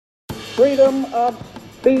freedom of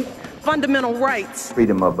speech, fundamental rights,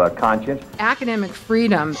 freedom of conscience, academic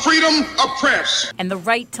freedom, freedom of press, and the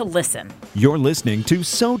right to listen. You're listening to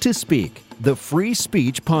So to Speak, the free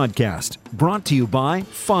speech podcast, brought to you by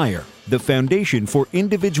FIRE, the Foundation for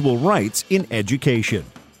Individual Rights in Education.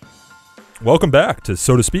 Welcome back to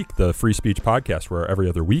So to Speak, the free speech podcast, where every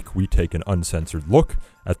other week we take an uncensored look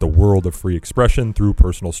at the world of free expression through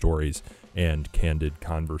personal stories and candid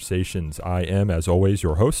conversations. I am, as always,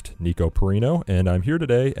 your host, Nico Perino, and I'm here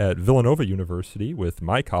today at Villanova University with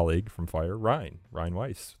my colleague from FIRE, Ryan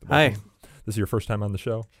Weiss. Hi. This is your first time on the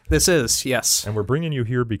show? This is, yes. And we're bringing you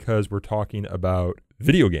here because we're talking about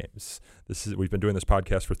video games. We've been doing this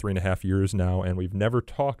podcast for 3.5 years now, and we've never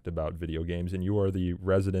talked about video games, and you are the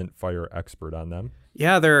resident FIRE expert on them.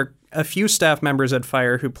 Yeah, there are a few staff members at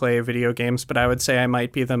FIRE who play video games, but I would say I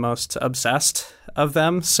might be the most obsessed of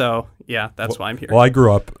them. So, yeah, that's why I'm here. Well, I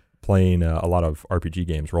grew up playing a lot of RPG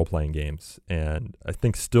games, role-playing games, and I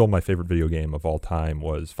think still my favorite video game of all time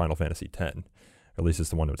was Final Fantasy X. At least it's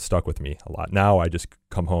the one that stuck with me a lot. Now I just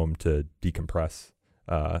come home to decompress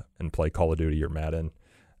and play Call of Duty or Madden.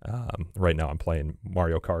 Right now I'm playing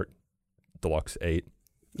Mario Kart Deluxe 8.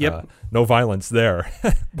 Yep. No violence there.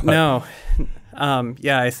 No.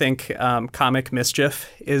 I think Comic Mischief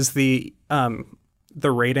is the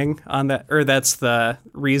rating on that, or that's the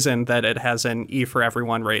reason that it has an E for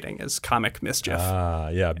everyone rating, is Comic Mischief.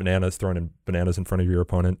 Yeah, throwing bananas in front of your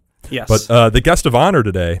opponent. Yes. But the guest of honor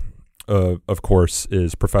today, of course,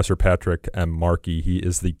 is Professor Patrick M. Markey. He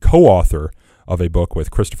is the co-author of a book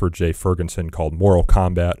with Christopher J. Ferguson called Moral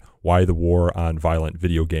Combat: Why the War on Violent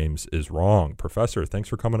Video Games is Wrong. Professor, thanks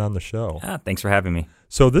for coming on the show. Thanks for having me.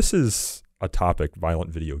 So this is a topic,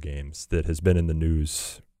 violent video games, that has been in the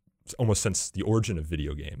news almost since the origin of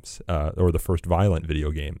video games, or the first violent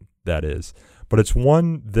video game, that is. But it's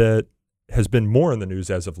one that has been more in the news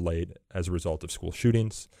as of late as a result of school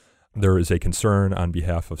shootings. There is a concern on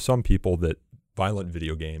behalf of some people that violent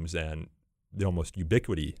video games and the almost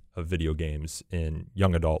ubiquity of video games in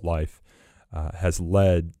young adult life has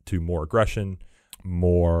led to more aggression,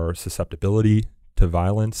 more susceptibility to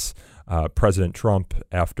violence. President Trump,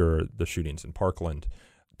 after the shootings in Parkland,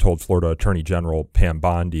 told Florida Attorney General Pam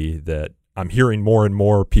Bondi that I'm hearing more and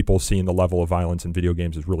more people seeing the level of violence in video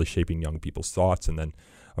games is really shaping young people's thoughts. And then,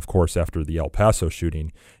 of course, after the El Paso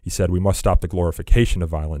shooting, he said we must stop the glorification of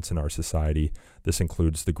violence in our society. This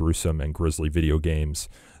includes the gruesome and grisly video games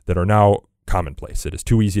that are now commonplace. It is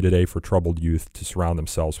too easy today for troubled youth to surround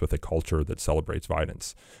themselves with a culture that celebrates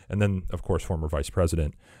violence. And then, of course, former Vice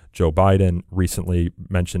President Joe Biden recently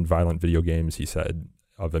mentioned violent video games. He said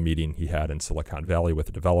of a meeting he had in Silicon Valley with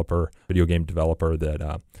a video game developer,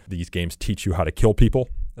 that these games teach you how to kill people,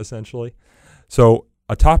 essentially. So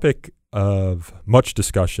a topic of much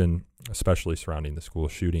discussion, especially surrounding the school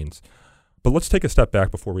shootings. But let's take a step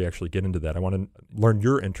back before we actually get into that. I want to learn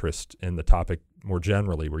your interest in the topic more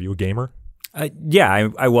generally. Were you a gamer?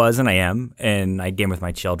 I was and I am, and I game with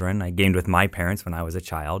my children. I gamed with my parents when I was a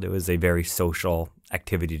child. It was a very social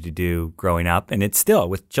activity to do growing up, and it's still,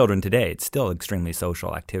 with children today, it's still extremely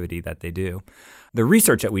social activity that they do. The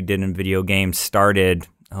research that we did in video games started,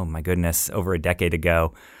 over a decade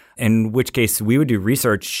ago, in which case we would do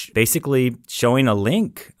research basically showing a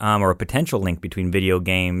link or a potential link between video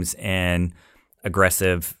games and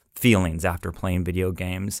aggressive feelings after playing video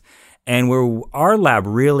games. And where our lab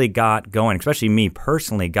really got going, especially me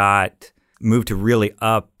personally, moved to really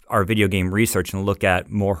up our video game research and look at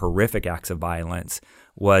more horrific acts of violence,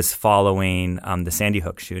 was following the Sandy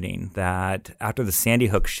Hook shooting. That after the Sandy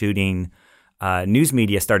Hook shooting, news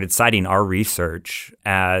media started citing our research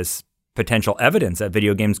as potential evidence that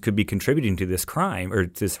video games could be contributing to this crime or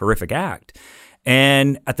this horrific act.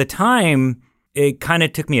 And at the time, it kind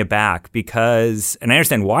of took me aback because, and I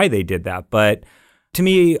understand why they did that, but to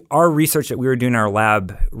me, our research that we were doing in our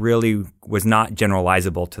lab really was not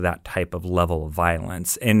generalizable to that type of level of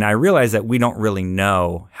violence. And I realized that we don't really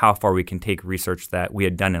know how far we can take research that we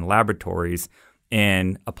had done in laboratories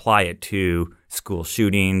and apply it to school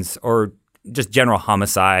shootings or just general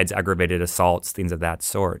homicides, aggravated assaults, things of that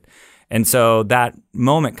sort. And so that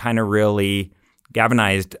moment kind of really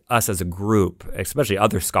galvanized us as a group, especially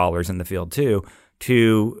other scholars in the field too,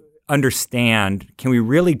 to understand, can we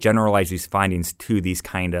really generalize these findings to these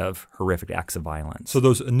kind of horrific acts of violence? So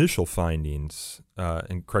those initial findings,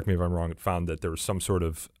 and correct me if I'm wrong, found that there was some sort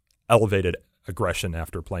of elevated aggression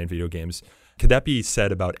after playing video games. Could that be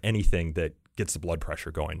said about anything that gets the blood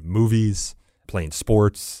pressure going? Movies, playing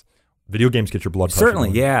sports, video games get your blood pressure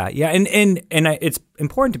Certainly, going? Yeah. And it's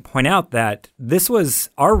important to point out that this was,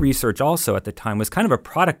 our research also at the time was kind of a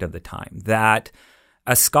product of the time, that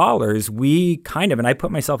as scholars, we kind of, and I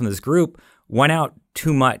put myself in this group, went out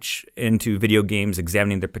too much into video games,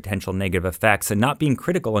 examining their potential negative effects and not being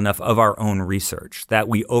critical enough of our own research, that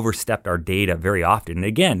we overstepped our data very often. And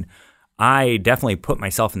again, I definitely put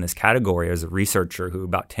myself in this category as a researcher who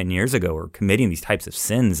about 10 years ago were committing these types of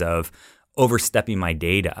sins of overstepping my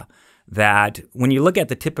data. That when you look at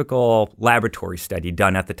the typical laboratory study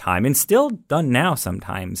done at the time, and still done now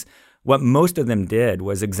sometimes, what most of them did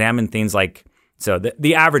was examine things like, so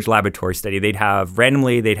the average laboratory study, they'd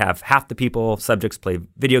have half the people, subjects play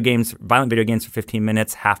violent video games for 15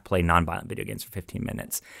 minutes, half play nonviolent video games for 15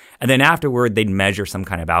 minutes. And then afterward, they'd measure some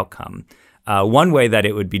kind of outcome. One way that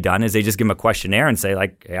it would be done is they just give them a questionnaire and say,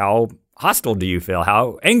 like, how hostile do you feel?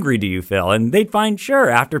 How angry do you feel? And they'd find, sure,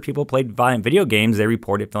 after people played violent video games, they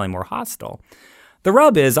reported feeling more hostile. The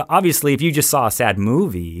rub is, obviously, if you just saw a sad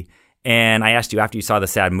movie and I asked you after you saw the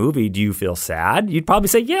sad movie, do you feel sad? You'd probably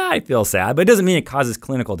say, yeah, I feel sad, but it doesn't mean it causes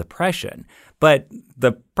clinical depression. But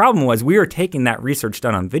the problem was we were taking that research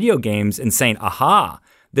done on video games and saying, aha,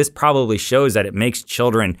 this probably shows that it makes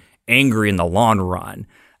children angry in the long run.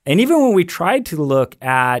 And even when we tried to look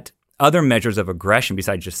at other measures of aggression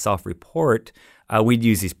besides just self-report, we'd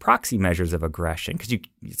use these proxy measures of aggression because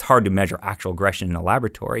it's hard to measure actual aggression in a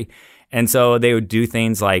laboratory. And so they would do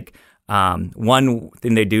things like, one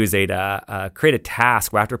thing they do is they'd create a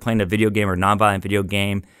task where after playing a video game or nonviolent video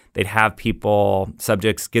game, they'd have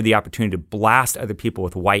subjects give the opportunity to blast other people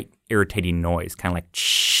with white irritating noise, kind of like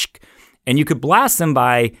shh. And you could blast them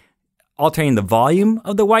by altering the volume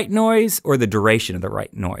of the white noise or the duration of the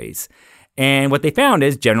white noise. And what they found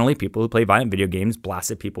is generally people who play violent video games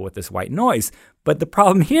blasted people with this white noise. But the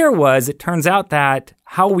problem here was it turns out that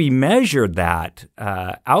how we measured that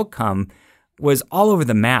outcome was all over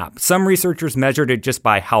the map. Some researchers measured it just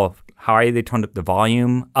by how high they turned up the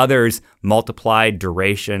volume. Others multiplied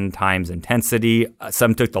duration times intensity.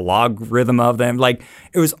 Some took the logarithm of them. Like,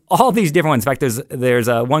 it was all these different ones. In fact, there's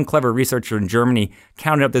one clever researcher in Germany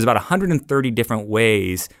counted up there's about 130 different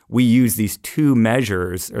ways we use these two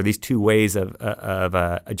measures or these two ways of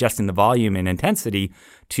adjusting the volume and intensity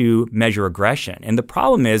to measure aggression. And the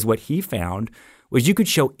problem is what he found was you could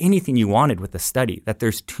show anything you wanted with the study, that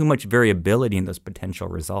there's too much variability in those potential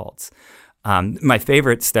results. My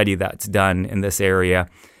favorite study that's done in this area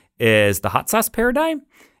is the hot sauce paradigm.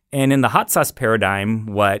 And in the hot sauce paradigm,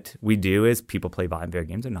 what we do is people play violent video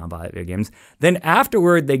games and non-violent video games. Then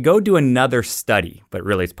afterward, they go do another study, but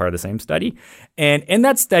really it's part of the same study. And in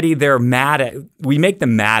that study, we make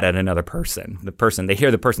them mad at another person. They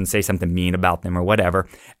hear the person say something mean about them or whatever.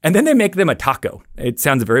 And then they make them a taco. It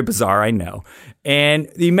sounds very bizarre, I know. And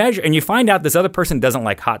you find out this other person doesn't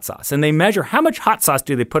like hot sauce. And they measure how much hot sauce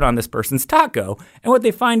do they put on this person's taco. And what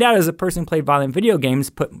they find out is the person played violent video games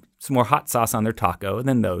put some more hot sauce on their taco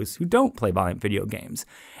than those who don't play violent video games.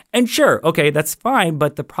 And sure, okay, that's fine.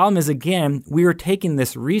 But the problem is, again, we are taking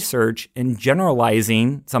this research and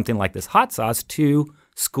generalizing something like this hot sauce to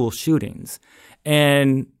school shootings.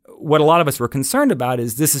 And what a lot of us were concerned about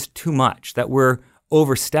is this is too much, that we're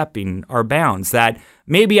overstepping our bounds, that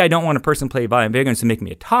maybe I don't want a person to play violent video games to make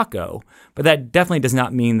me a taco, but that definitely does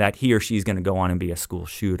not mean that he or she is going to go on and be a school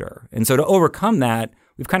shooter. And so to overcome that,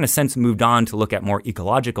 we've kind of since moved on to look at more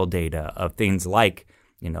ecological data of things like,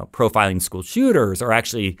 profiling school shooters or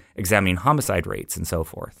actually examining homicide rates and so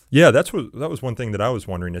forth. Yeah, that was one thing that I was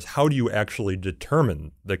wondering is how do you actually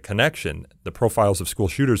determine the connection, the profiles of school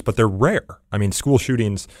shooters, but they're rare. I mean, school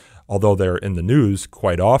shootings, although they're in the news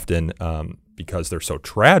quite often because they're so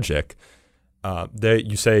tragic,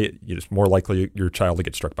 you say it's more likely your child to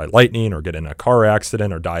get struck by lightning or get in a car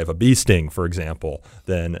accident or die of a bee sting, for example,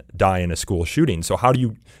 than die in a school shooting. So how do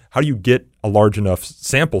you get a large enough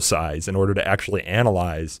sample size in order to actually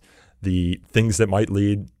analyze the things that might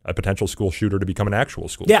lead a potential school shooter to become an actual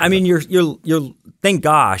school shooter? Yeah, I mean, you're thank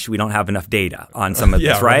gosh we don't have enough data on some of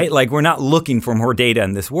this, right? Like, we're not looking for more data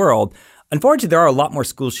in this world. Unfortunately, there are a lot more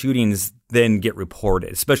school shootings than get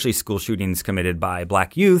reported, especially school shootings committed by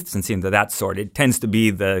black youths and things of that sort. It tends to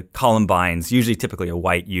be the Columbines, usually typically a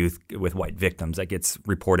white youth with white victims, that gets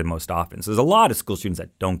reported most often. So there's a lot of school shootings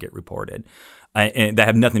that don't get reported and that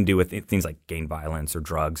have nothing to do with things like gang violence or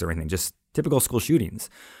drugs or anything, just typical school shootings.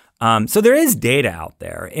 So there is data out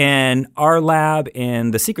there, and our lab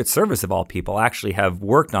and the Secret Service, of all people, actually have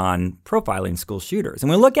worked on profiling school shooters.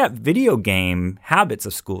 And when we look at video game habits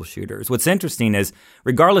of school shooters, what's interesting is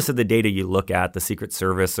regardless of the data you look at, the Secret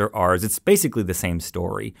Service or ours, it's basically the same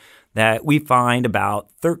story, that we find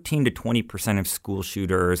about 13 to 20% of school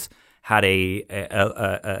shooters had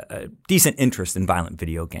a decent interest in violent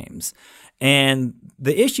video games. And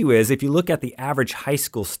the issue is, if you look at the average high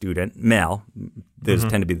school student, male, those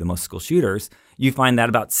tend to be the most school shooters, you find that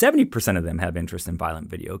about 70% of them have interest in violent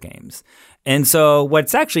video games. And so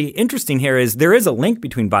what's actually interesting here is there is a link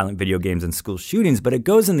between violent video games and school shootings, but it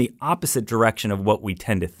goes in the opposite direction of what we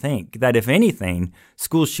tend to think, that if anything,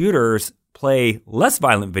 school shooters play less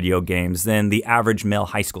violent video games than the average male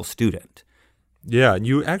high school student. Yeah, and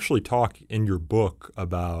you actually talk in your book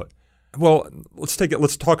about, well, let's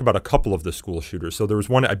talk about a couple of the school shooters. So there was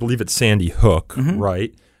one, I believe it's Sandy Hook,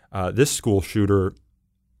 right? This school shooter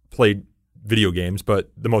played video games, but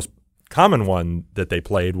the most common one that they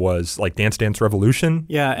played was like Dance Dance Revolution.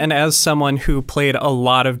 Yeah, and as someone who played a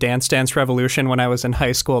lot of Dance Dance Revolution when I was in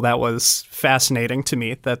high school, that was fascinating to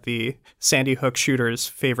me that the Sandy Hook shooter's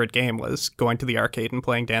favorite game was going to the arcade and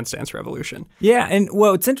playing Dance Dance Revolution. Yeah, and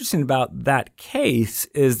what's interesting about that case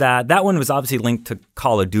is that that one was obviously linked to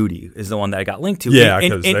Call of Duty, is the one that I got linked to. Yeah,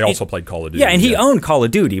 because they also played Call of Duty. Yeah, and he owned Call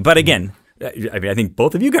of Duty, but again, I mean, I think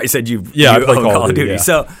both of you guys said you own Call of Duty. Yeah.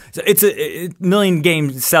 So it's a million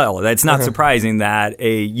game seller. That's not surprising that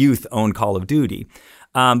a youth owned Call of Duty.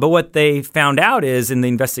 But what they found out is in the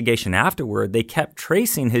investigation afterward, they kept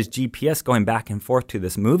tracing his GPS going back and forth to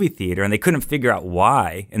this movie theater, and they couldn't figure out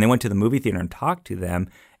why. And they went to the movie theater and talked to them.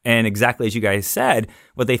 And exactly as you guys said,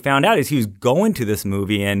 what they found out is he was going to this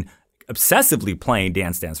movie and obsessively playing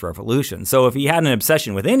Dance Dance Revolution. So if he had an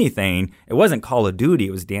obsession with anything, it wasn't Call of Duty,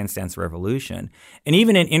 it was Dance Dance Revolution. And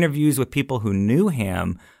even in interviews with people who knew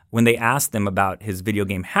him, when they asked them about his video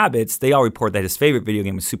game habits, they all report that his favorite video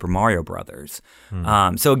game was Super Mario Brothers.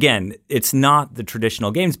 So again, it's not the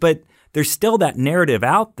traditional games, but there's still that narrative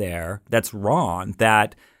out there that's wrong,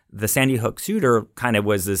 that the Sandy Hook shooter kind of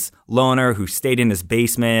was this loner who stayed in his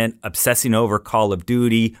basement, obsessing over Call of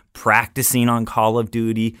Duty, practicing on Call of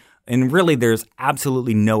Duty. And really, there's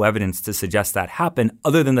absolutely no evidence to suggest that happened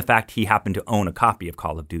other than the fact he happened to own a copy of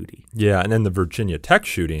Call of Duty. Yeah, and then the Virginia Tech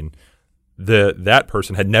shooting, that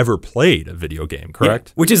person had never played a video game, correct?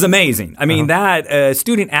 Yeah, which is amazing. I mean, that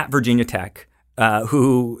student at Virginia Tech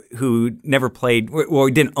who never played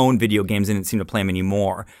or didn't own video games and didn't seem to play them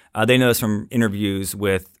anymore, they know this from interviews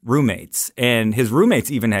with roommates. And his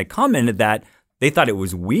roommates even had commented that they thought it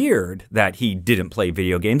was weird that he didn't play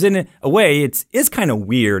video games. And in a way, it's kind of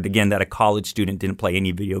weird, again, that a college student didn't play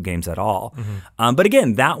any video games at all. But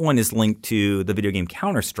again, that one is linked to the video game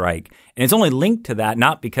Counter-Strike. And it's only linked to that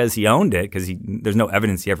not because he owned it, because there's no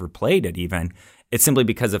evidence he ever played it even. It's simply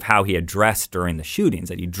because of how he had dressed during the shootings,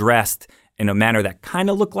 that he dressed in a manner that kind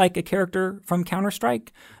of looked like a character from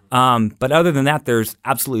Counter-Strike. But other than that, there's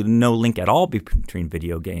absolutely no link at all between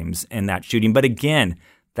video games and that shooting. But again,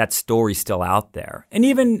 that story's still out there. And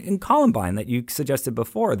even in Columbine that you suggested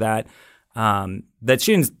before, that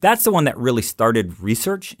shootings, that's the one that really started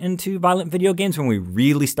research into violent video games when we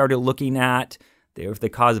really started looking at if they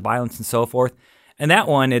cause violence and so forth. And that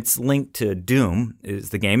one, it's linked to Doom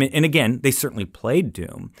is the game. And again, they certainly played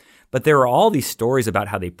Doom. But there are all these stories about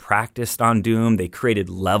how they practiced on Doom. They created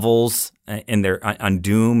levels on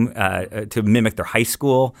Doom to mimic their high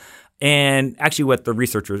school. And actually what the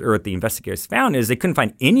researchers or what the investigators found is they couldn't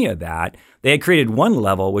find any of that. They had created one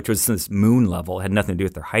level, which was this moon level. It had nothing to do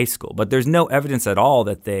with their high school. But there's no evidence at all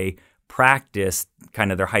that they practiced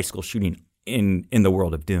kind of their high school shooting in the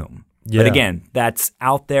world of Doom. Yeah. But again, that's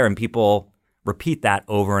out there and people repeat that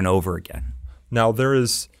over and over again. Now, there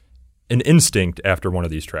is an instinct after one of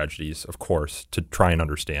these tragedies, of course, to try and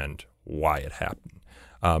understand why it happened.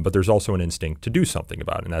 But there's also an instinct to do something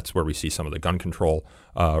about it, and that's where we see some of the gun control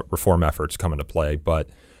reform efforts come into play. But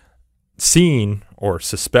seeing or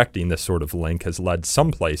suspecting this sort of link has led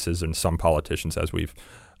some places and some politicians, as we've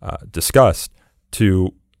discussed,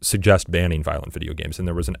 to suggest banning violent video games. And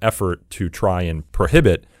there was an effort to try and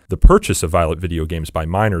prohibit the purchase of violent video games by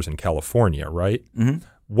minors in California, right? Mm-hmm.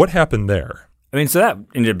 What happened there? I mean, so that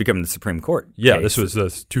ended up becoming the Supreme Court Yeah, case. This was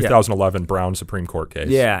the 2011 Brown Supreme Court case.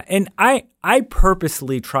 Yeah, and I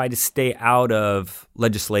purposely try to stay out of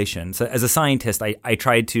legislation. So as a scientist, I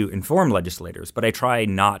tried to inform legislators, but I try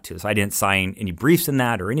not to. So I didn't sign any briefs in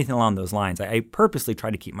that or anything along those lines. I purposely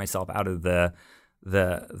try to keep myself out of the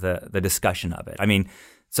discussion of it. I mean,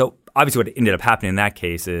 so obviously what ended up happening in that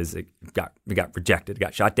case is it got rejected, it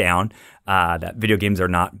got shot down, that video games are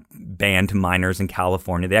not banned to minors in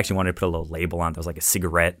California. They actually wanted to put a little label on it. There was like a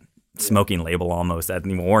cigarette smoking label almost, that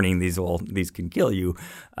warning, these can kill you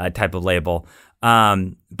type of label.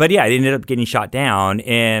 But yeah, it ended up getting shot down,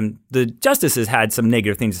 and the justices had some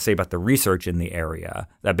negative things to say about the research in the area,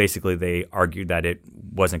 that basically they argued that it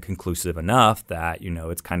wasn't conclusive enough, that,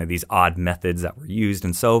 it's kind of these odd methods that were used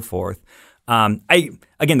and so forth.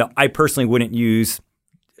 I personally wouldn't use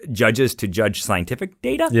judges to judge scientific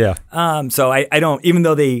data. Yeah. So I don't, even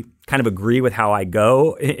though they kind of agree with how I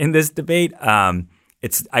go in this debate,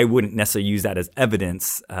 I wouldn't necessarily use that as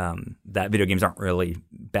evidence that video games aren't really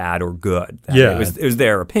bad or good. Yeah. It was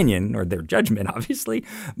their opinion or their judgment, obviously.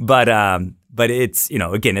 But it's,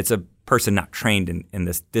 again, it's a person not trained in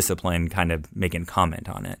this discipline kind of making comment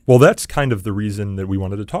on it. Well, that's kind of the reason that we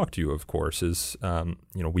wanted to talk to you, of course, is,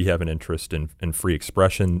 we have an interest in free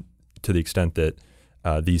expression to the extent that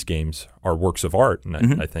these games are works of art.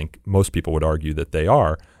 And I think most people would argue that they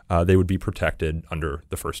are. They would be protected under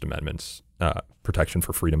the First Amendment's protection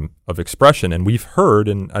for freedom of expression. And we've heard,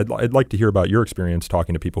 and I'd like to hear about your experience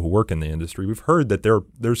talking to people who work in the industry. We've heard that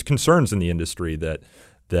there's concerns in the industry that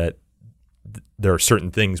there are certain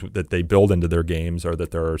things that they build into their games, or that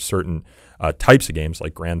there are certain types of games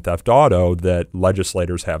like Grand Theft Auto that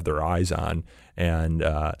legislators have their eyes on, and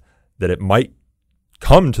that it might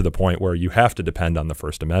come to the point where you have to depend on the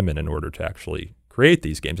First Amendment in order to actually create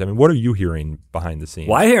these games. I mean, what are you hearing behind the scenes?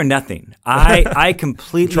 Well, I hear nothing. I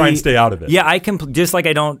completely try and stay out of it. Yeah, just like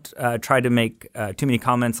I don't try to make too many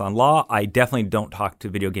comments on law. I definitely don't talk to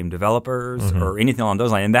video game developers or anything along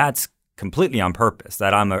those lines, and that's completely on purpose.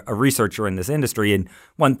 That I'm a researcher in this industry, and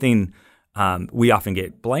one thing we often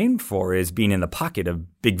get blamed for is being in the pocket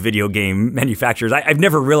of big video game manufacturers. I've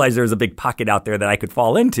never realized there was a big pocket out there that I could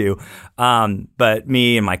fall into. But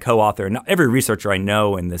me and my co-author, and every researcher I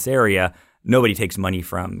know in this area, nobody takes money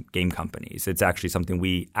from game companies. It's actually something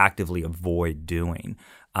we actively avoid doing.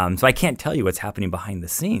 So I can't tell you what's happening behind the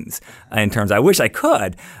scenes in terms. I wish I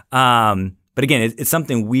could. But again, it's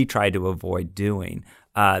something we try to avoid doing.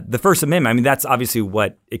 The First Amendment, I mean, that's obviously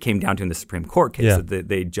what it came down to in the Supreme Court case. Yeah. That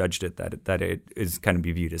they judged it that it is kind of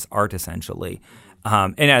be viewed as art, essentially.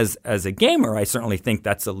 And as a gamer, I certainly think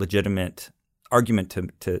that's a legitimate argument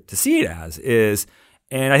to see it as is.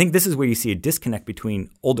 And I think this is where you see a disconnect between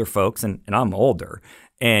older folks, and I'm older,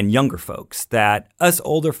 and younger folks. That us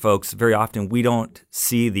older folks, very often, we don't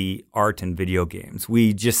see the art in video games.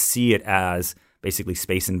 We just see it as basically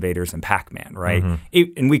Space Invaders and Pac-Man, right?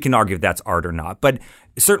 And we can argue if that's art or not. But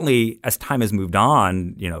certainly, as time has moved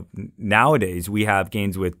on, nowadays we have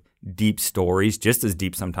games with deep stories, just as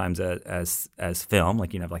deep sometimes as film.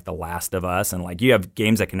 Like like The Last of Us, and like you have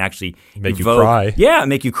games that can actually make you cry. Yeah,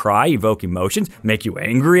 make you cry, evoke emotions, make you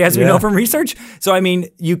angry, as we know from research. So I mean,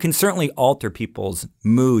 you can certainly alter people's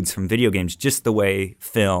moods from video games just the way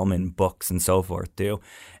film and books and so forth do.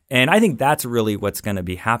 And I think that's really what's going to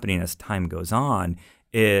be happening as time goes on.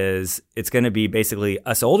 Is it's going to be basically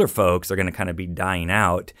us older folks are going to kind of be dying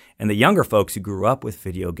out, and the younger folks who grew up with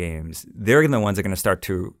video games, they're the ones that are going to start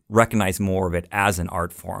to recognize more of it as an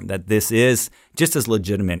art form, that this is just as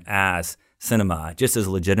legitimate as cinema, just as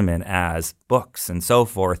legitimate as books and so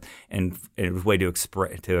forth, and a way to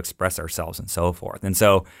express ourselves and so forth. And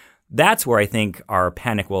so that's where I think our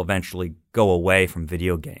panic will eventually go away from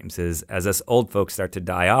video games, is as us old folks start to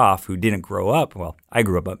die off who didn't grow up. Well, I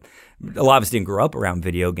grew up, but a lot of us didn't grow up around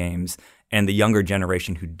video games, and the younger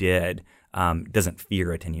generation who did doesn't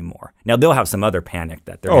fear it anymore. Now, they'll have some other panic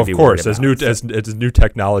that they're going to be worried about. As new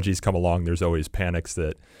technologies come along, there's always panics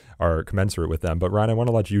that are commensurate with them. But Ryan, I want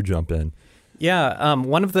to let you jump in. Yeah,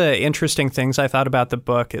 one of the interesting things I thought about the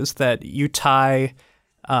book is that you tie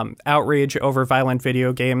outrage over violent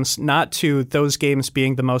video games not to those games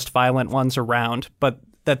being the most violent ones around, but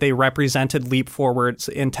that they represented leap forwards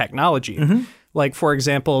in technology. Like, for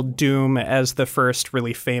example, Doom as the first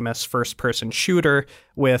really famous first-person shooter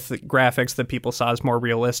with graphics that people saw as more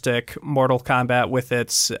realistic, Mortal Kombat with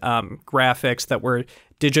its graphics that were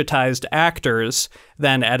digitized actors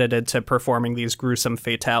then edited to performing these gruesome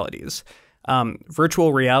fatalities.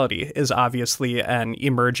 Virtual reality is obviously an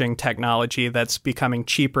emerging technology that's becoming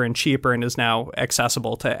cheaper and cheaper and is now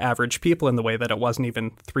accessible to average people in the way that it wasn't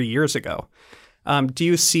even 3 years ago. Do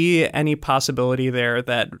you see any possibility there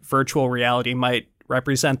that virtual reality might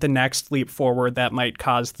represent the next leap forward that might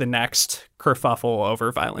cause the next kerfuffle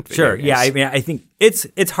over violent video games? Yeah. I mean, I think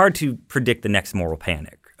it's hard to predict the next moral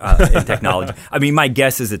panic in technology. I mean, my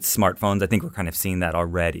guess is it's smartphones. I think we're kind of seeing that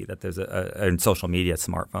already, that there's in social media,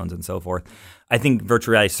 smartphones and so forth. I think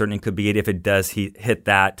virtual reality certainly could be it if it does hit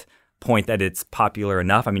that point that it's popular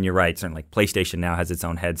enough. I mean, you're right. Certainly, PlayStation now has its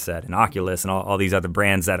own headset, and Oculus, and all these other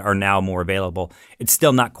brands that are now more available. It's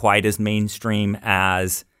still not quite as mainstream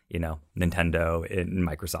as Nintendo and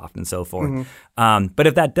Microsoft and so forth. But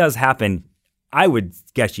if that does happen, I would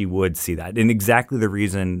guess you would see that. And exactly the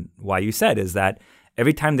reason why you said is that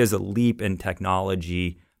every time there's a leap in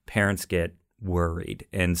technology, parents get worried.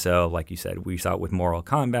 And so, like you said, we saw it with Mortal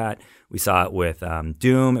Kombat, we saw it with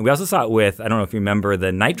Doom, and we also saw it with, I don't know if you remember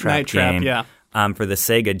the Night Trap game yeah. For the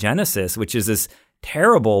Sega Genesis, which is this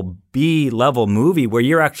terrible B-level movie where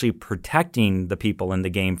you're actually protecting the people in the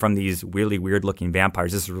game from these really weird-looking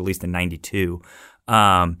vampires. This was released in 92.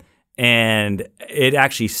 And it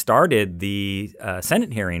actually started the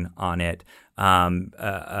Senate hearing on it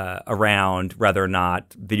around whether or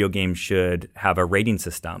not video games should have a rating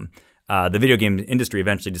system. The video game industry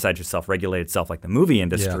eventually decided to self-regulate itself like the movie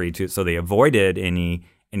industry, so they avoided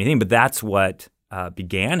anything. But that's what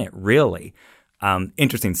began it, really.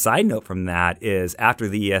 Interesting side note from that is after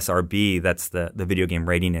the ESRB, that's the video game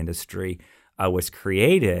rating industry, was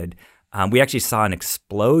created, we actually saw an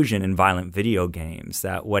explosion in violent video games.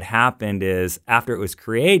 That what happened is after it was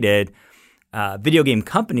created, video game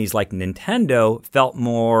companies like Nintendo felt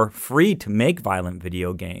more free to make violent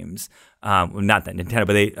video games. Not that Nintendo,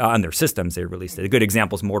 but they on their systems they released it. A good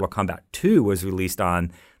example is Mortal Kombat 2 was released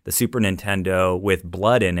on the Super Nintendo with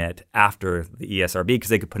blood in it after the ESRB because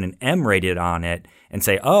they could put an M rated on it and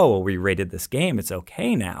say, oh, well, we rated this game. It's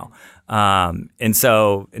okay now. And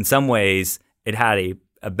so in some ways it had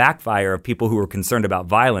a backfire of people who were concerned about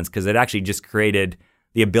violence because it actually just created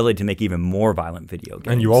the ability to make even more violent video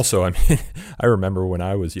games. And you also, I remember when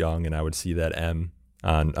I was young and I would see that M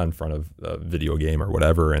on front of a video game or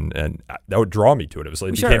whatever, and that would draw me to it. It was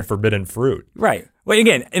like it became forbidden fruit. Right. Well,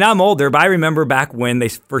 again, and I'm older, but I remember back when they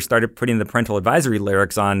first started putting the parental advisory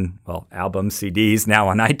lyrics on, well, albums, CDs, now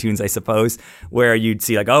on iTunes, I suppose, where you'd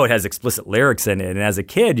see like, oh, it has explicit lyrics in it. And as a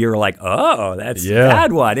kid, you're like, oh, that's a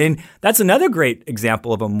bad one. And that's another great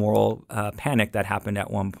example of a moral panic that happened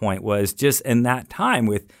at one point was just in that time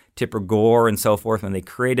with Tipper Gore and so forth, when they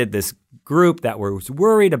created this group that was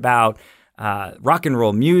worried about rock and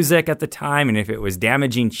roll music at the time, and if it was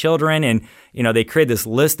damaging children, and they created this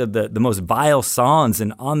list of the most vile songs,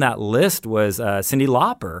 and on that list was Cyndi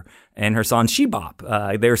Lauper and her song "She Bop."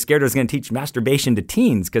 They were scared it was going to teach masturbation to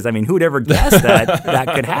teens because who would ever guess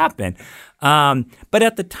that could happen? But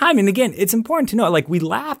at the time, and again, it's important to know, like we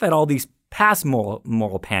laugh at all these past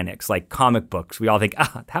moral panics, like comic books. We all think,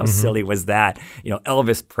 how silly was that?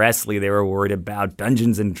 Elvis Presley, they were worried about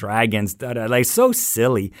Dungeons and Dragons, like so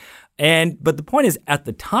silly. But the point is, at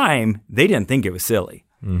the time, they didn't think it was silly.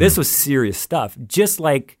 Mm-hmm. This was serious stuff, just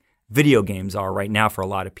like video games are right now for a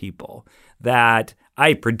lot of people, that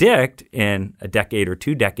I predict in a decade or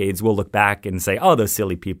 2 decades, we'll look back and say, oh, those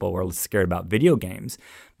silly people were scared about video games.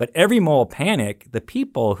 But every moral panic, the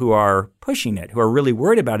people who are pushing it, who are really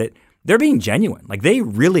worried about it, they're being genuine. Like they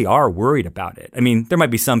really are worried about it. I mean, there might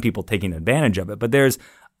be some people taking advantage of it, but there's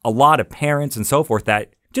a lot of parents and so forth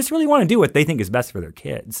that just really want to do what they think is best for their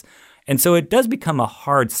kids. And so it does become a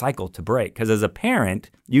hard cycle to break because as a parent,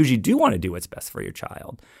 you usually do want to do what's best for your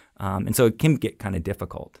child. And so it can get kind of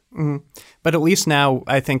difficult. Mm-hmm. But at least now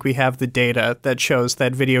I think we have the data that shows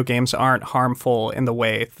that video games aren't harmful in the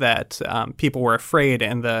way that people were afraid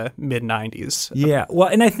in the mid-90s. Yeah. Well,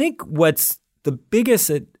 and I think what's the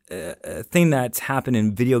biggest thing that's happened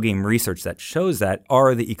in video game research that shows that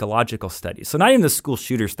are the ecological studies. So not even the school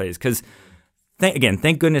shooter studies because,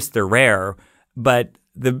 thank goodness they're rare, but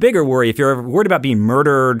the bigger worry, if you're worried about being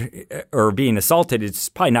murdered or being assaulted, it's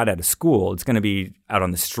probably not at a school. It's going to be out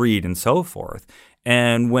on the street and so forth.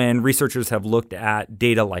 And when researchers have looked at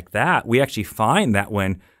data like that, we actually find that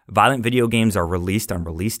when violent video games are released on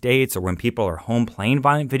release dates or when people are home playing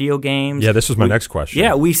violent video games. Yeah, this was my next question.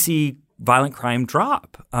 Yeah, we see violent crime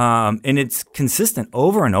drop. And it's consistent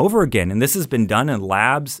over and over again. And this has been done in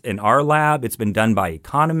labs, in our lab. It's been done by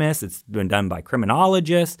economists. It's been done by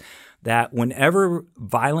criminologists. That whenever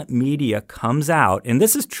violent media comes out, and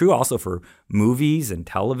this is true also for movies and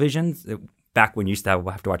television, back when you used to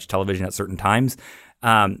have to watch television at certain times,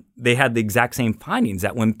 they had the exact same findings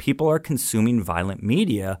that when people are consuming violent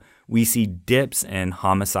media, we see dips in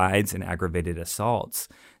homicides and aggravated assaults.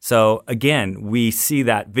 So again, we see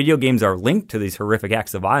that video games are linked to these horrific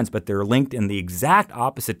acts of violence, but they're linked in the exact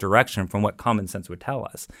opposite direction from what common sense would tell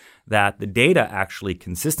us, that the data actually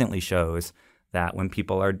consistently shows that when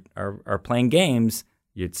people are playing games,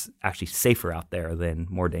 it's actually safer out there than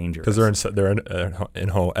more dangerous. Because they're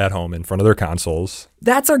at home in front of their consoles.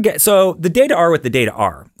 That's so the data are what the data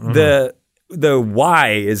are. Mm-hmm. The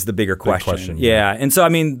why is the bigger question. Yeah. And so I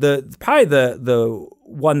mean probably the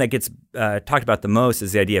one that gets talked about the most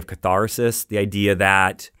is the idea of catharsis, the idea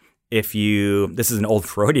that this is an old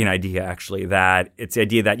Freudian idea, actually, that it's the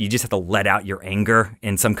idea that you just have to let out your anger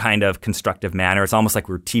in some kind of constructive manner. It's almost like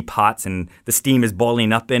we're teapots and the steam is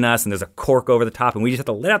boiling up in us and there's a cork over the top and we just have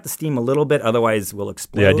to let out the steam a little bit, otherwise we'll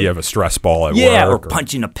explode. The idea of a stress ball at work. Yeah, or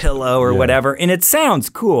punching a pillow or whatever. And it sounds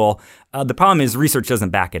cool. The problem is research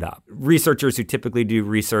doesn't back it up. Researchers who typically do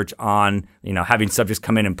research on, having subjects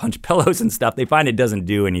come in and punch pillows and stuff, they find it doesn't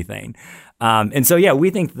do anything. And so, we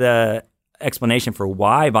think explanation for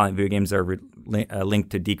why violent video games are linked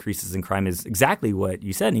to decreases in crime is exactly what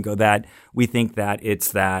you said, Nico, that we think that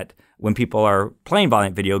it's that when people are playing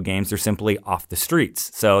violent video games, they're simply off the streets.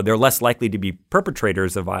 So they're less likely to be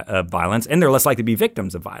perpetrators of violence, and they're less likely to be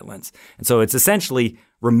victims of violence. And so it's essentially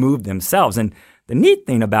removed themselves. And the neat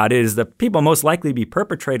thing about it is the people most likely to be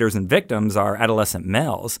perpetrators and victims are adolescent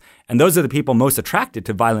males. And those are the people most attracted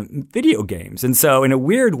to violent video games. And so in a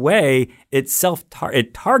weird way, it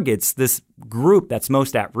targets this group that's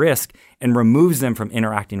most at risk and removes them from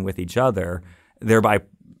interacting with each other, thereby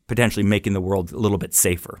potentially making the world a little bit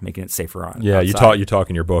safer, making it safer on. Yeah, outside. you talk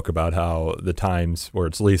in your book about how the times where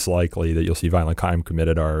it's least likely that you'll see violent crime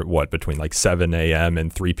committed are between like 7 a.m.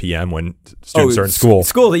 and 3 p.m. when students are in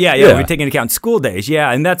school. Yeah. We take into account school days.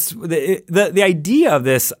 Yeah, and that's the idea of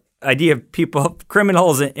this. Idea of people,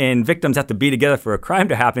 criminals and victims have to be together for a crime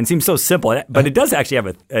to happen seems so simple, but it does actually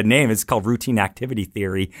have a name. It's called routine activity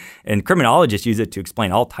theory, and criminologists use it to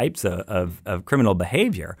explain all types of criminal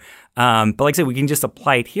behavior. But like I said, we can just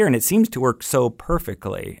apply it here, and it seems to work so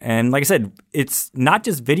perfectly. And like I said, it's not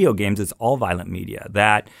just video games, it's all violent media.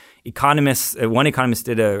 That one economist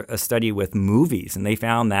did a study with movies, and they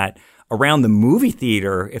found that around the movie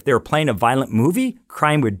theater, if they were playing a violent movie,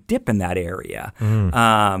 crime would dip in that area.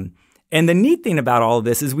 And the neat thing about all of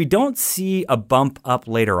this is we don't see a bump up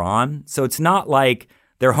later on. So it's not like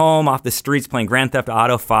they're home off the streets playing Grand Theft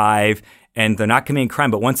Auto 5 and they're not committing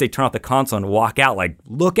crime, but once they turn off the console and walk out, like,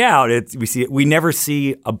 look out, we never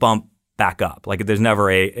see a bump back up. Like there's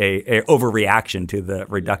never a overreaction to the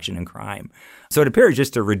reduction in crime. So it appears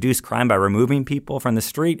just to reduce crime by removing people from the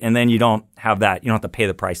street, and then you don't have to pay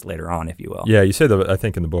the price later on, if you will. Yeah, you say that. I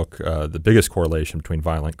think in the book, the biggest correlation between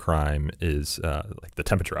violent crime is like the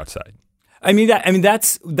temperature outside.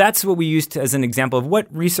 That's what we used as an example of what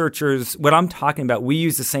I'm talking about. We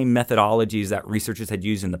use the same methodologies that researchers had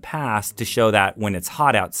used in the past to show that when it's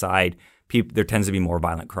hot outside, there tends to be more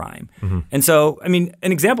violent crime. Mm-hmm. And so, an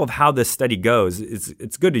example of how this study goes,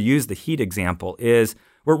 it's good to use the heat example, is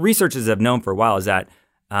what researchers have known for a while is that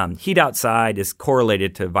heat outside is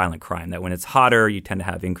correlated to violent crime, that when it's hotter, you tend to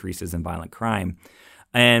have increases in violent crime.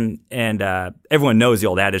 And everyone knows the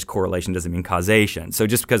old adage, correlation doesn't mean causation. So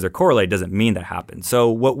just because they're correlated doesn't mean that happens. So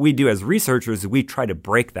what we do as researchers is we try to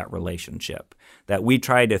break that relationship, that we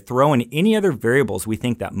try to throw in any other variables we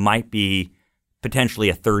think that might be potentially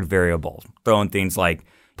a third variable, throw in things like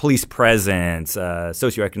police presence,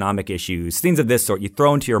 socioeconomic issues, things of this sort. You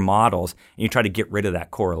throw into your models and you try to get rid of that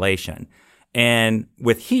correlation. And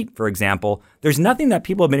with heat, for example, there's nothing that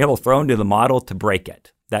people have been able to throw into the model to break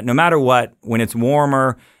it. That no matter what, when it's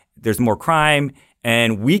warmer, there's more crime,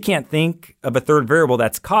 and we can't think of a third variable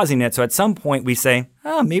that's causing it. So at some point we say,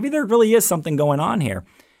 maybe there really is something going on here.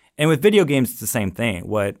 And with video games, it's the same thing.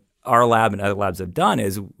 What our lab and other labs have done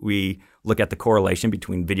is we look at the correlation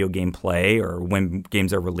between video game play or when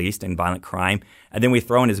games are released and violent crime, and then we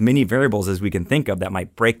throw in as many variables as we can think of that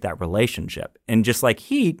might break that relationship. And just like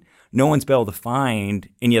heat, no one's been able to find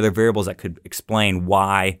any other variables that could explain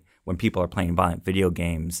why when people are playing violent video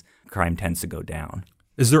games, crime tends to go down.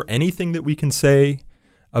 Is there anything that we can say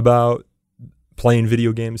about playing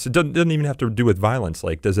video games? It doesn't even have to do with violence.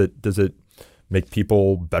 Like, does it make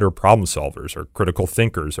people better problem solvers or critical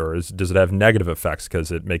thinkers, or does it have negative effects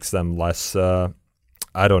because it makes them less, less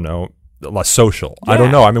social? Yeah. I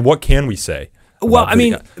don't know. What can we say? Well,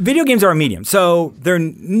 video games are a medium, so they're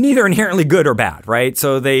neither inherently good or bad, right?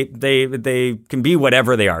 So they can be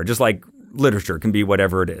whatever they are, just like literature can be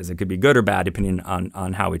whatever it is. It could be good or bad depending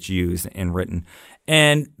on how it's used and written.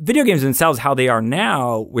 And video games themselves, how they are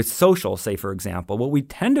now with social, say, for example, what we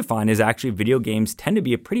tend to find is actually video games tend to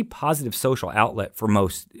be a pretty positive social outlet for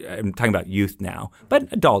most, I'm talking about youth now, but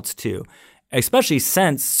adults too, especially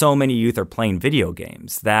since so many youth are playing video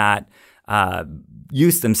games that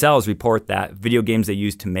youth themselves report that video games they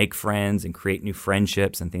use to make friends and create new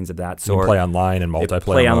friendships and things of that sort. You play online and multiplayer.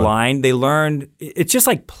 Play online. They learned – it's just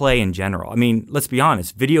like play in general. Let's be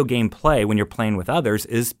honest. Video game play when you're playing with others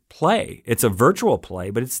is play. It's a virtual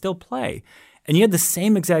play, but it's still play. And you have the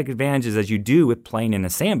same exact advantages as you do with playing in a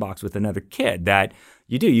sandbox with another kid that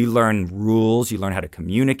you do. You learn rules. You learn how to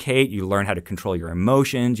communicate. You learn how to control your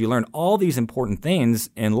emotions. You learn all these important things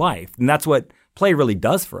in life. And that's what play really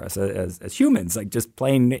does for us as humans, like just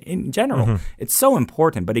playing in general. Mm-hmm. It's so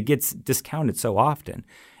important, but it gets discounted so often.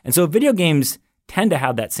 And so video games tend to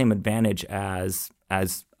have that same advantage as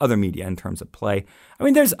other media in terms of play.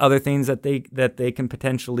 There's other things that they can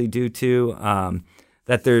potentially do too.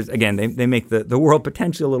 That there's, again, they make the world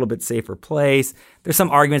potentially a little bit safer place. There's some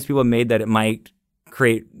arguments people have made that it might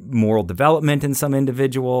create moral development in some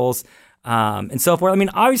individuals. and so forth. I mean,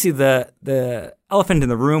 obviously the elephant in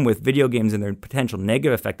the room with video games and their potential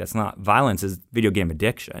negative effect that's not violence is video game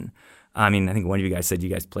addiction. I mean, I think one of you guys said you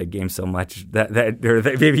guys played games so much that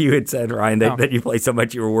maybe you had said, Ryan, that you played so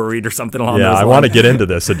much you were worried or something along those lines. Yeah, I want to get into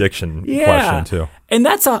this addiction question too. And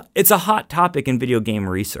it's a hot topic in video game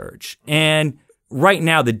research. And right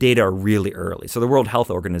now, the data are really early. So the World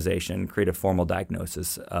Health Organization created a formal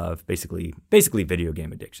diagnosis of basically video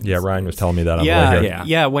game addiction. Yeah, Ryan was telling me that on the way here.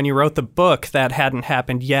 Yeah, when you wrote the book, that hadn't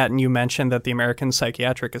happened yet, and you mentioned that the American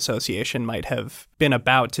Psychiatric Association might have been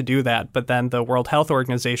about to do that, but then the World Health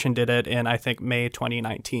Organization did it in, I think, May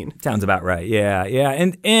 2019. Sounds about right. Yeah.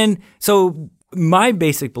 And so my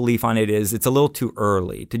basic belief on it is it's a little too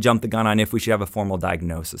early to jump the gun on if we should have a formal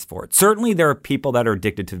diagnosis for it. Certainly, there are people that are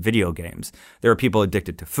addicted to video games. There are people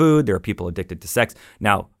addicted to food. There are people addicted to sex.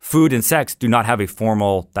 Now, food and sex do not have a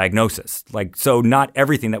formal diagnosis. So not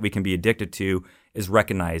everything that we can be addicted to is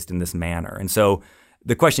recognized in this manner. And so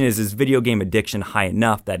the question is video game addiction high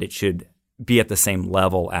enough that it should be at the same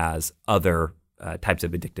level as other types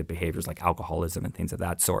of addictive behaviors like alcoholism and things of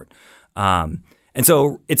that sort? And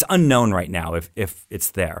so it's unknown right now if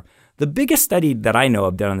it's there. The biggest study that I know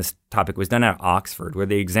of done on this topic was done at Oxford, where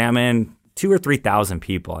they examined 2,000 or 3,000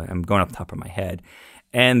 people. I'm going off the top of my head.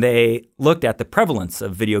 And they looked at the prevalence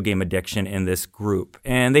of video game addiction in this group.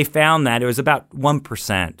 And they found that it was about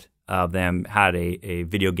 1% of them had a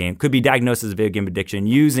video game, could be diagnosed as video game addiction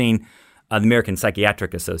using the American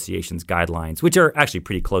Psychiatric Association's guidelines, which are actually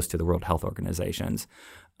pretty close to the World Health Organization's.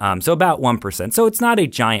 So about 1%. So it's not a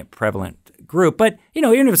giant prevalent group, but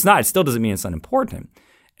even if it's not, it still doesn't mean it's unimportant.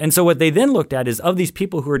 And so what they then looked at is of these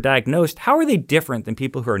people who are diagnosed, how are they different than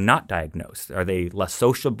people who are not diagnosed? Are they less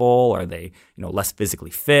sociable? Are they less physically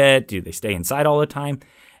fit? Do they stay inside all the time?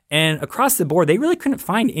 And across the board, they really couldn't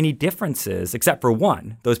find any differences except for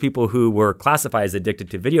one. Those people who were classified as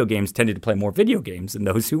addicted to video games tended to play more video games than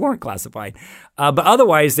those who weren't classified. But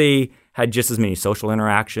otherwise, they had just as many social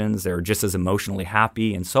interactions. They were just as emotionally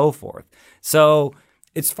happy and so forth. So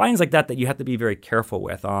it's findings like that you have to be very careful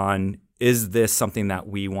with on, is this something that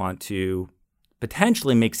we want to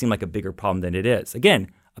potentially make seem like a bigger problem than it is?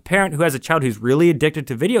 Again, a parent who has a child who's really addicted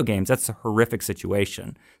to video games, that's a horrific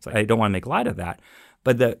situation. So I don't want to make light of that.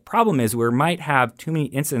 But the problem is we might have too many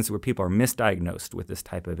incidents where people are misdiagnosed with this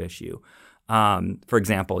type of issue. For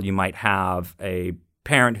example, you might have a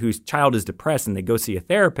parent whose child is depressed and they go see a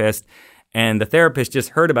therapist, and the therapist just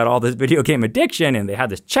heard about all this video game addiction, and they have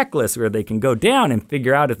this checklist where they can go down and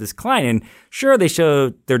figure out if this client, and sure, they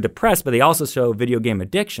show they're depressed, but they also show video game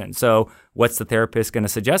addiction. So what's the therapist going to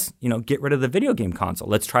suggest? Get rid of the video game console.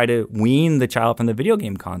 Let's try to wean the child from the video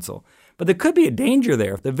game console. But there could be a danger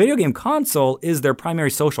there. If the video game console is their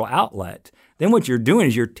primary social outlet, then what you're doing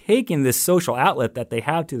is you're taking this social outlet that they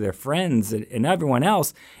have to their friends and everyone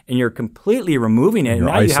else, and you're completely removing it. And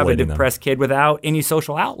now you have a depressed kid without any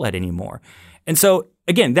social outlet anymore. And so,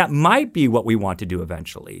 again, that might be what we want to do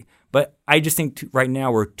eventually. But I just think right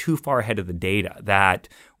now we're too far ahead of the data that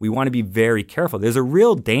we want to be very careful. There's a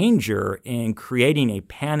real danger in creating a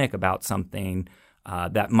panic about something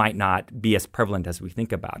that might not be as prevalent as we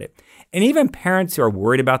think about it. And even parents who are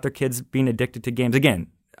worried about their kids being addicted to games, again,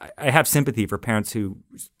 I have sympathy for parents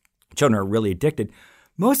whose children are really addicted.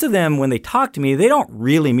 Most of them, when they talk to me, they don't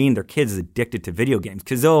really mean their kids is addicted to video games,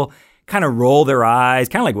 because they'll kind of roll their eyes,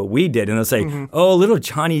 kind of like what we did, and they'll say, oh, little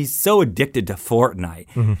Johnny's so addicted to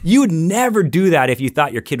Fortnite. You would never do that if you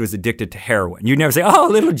thought your kid was addicted to heroin. You'd never say, oh,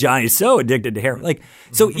 little Johnny's so addicted to heroin.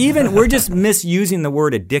 So even we're just misusing the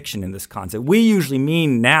word addiction in this concept. We usually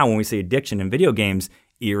mean now when we say addiction in video games,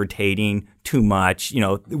 irritating, too much.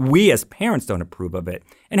 We as parents don't approve of it.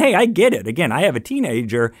 And hey, I get it. Again, I have a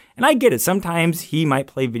teenager, and I get it. Sometimes he might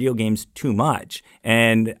play video games too much,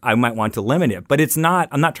 and I might want to limit it. But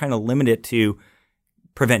I'm not trying to limit it to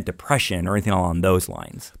prevent depression or anything along those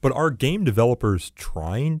lines. But are game developers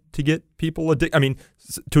trying to get people addicted? I mean,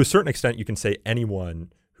 to a certain extent, you can say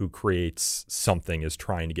anyone who creates something is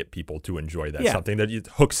trying to get people to enjoy that something that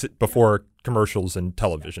hooks it before commercials and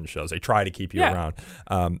television shows. They try to keep you around.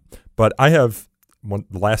 But I have the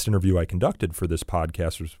last interview I conducted for this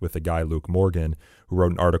podcast was with a guy, Luke Morgan, who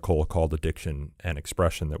wrote an article called Addiction and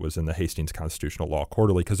Expression that was in the Hastings Constitutional Law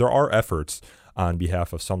Quarterly, because there are efforts on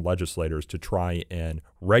behalf of some legislators to try and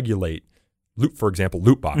regulate, for example,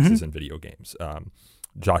 loot boxes in video games.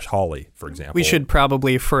 Josh Hawley, for example. We should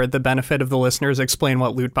probably, for the benefit of the listeners, explain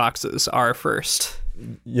what loot boxes are first.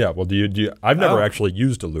 Yeah, well, do you? I've never actually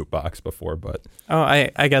used a loot box before, but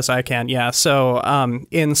I guess I can. Yeah. So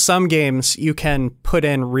in some games, you can put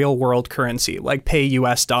in real world currency, like pay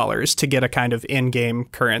US dollars to get a kind of in-game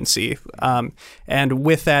currency. And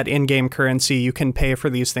with that in-game currency, you can pay for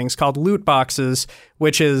these things called loot boxes,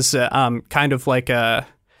 which is kind of like a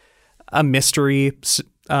mystery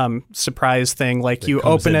surprise thing. Like you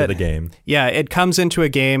open it, the game. Yeah, it comes into a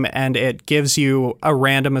game and it gives you a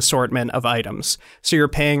random assortment of items. So you're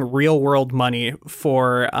paying real world money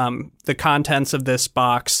for the contents of this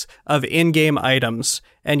box of in-game items,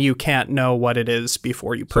 and you can't know what it is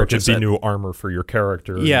before you purchase it. So it could be new armor for your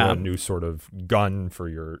character, yeah, a new sort of gun for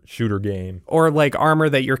your shooter game. Or like armor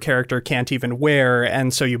that your character can't even wear,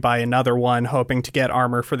 and so you buy another one hoping to get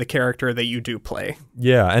armor for the character that you do play.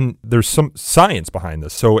 Yeah, and there's some science behind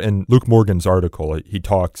this. So in Luke Morgan's article, he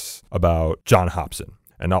talks about John Hobson.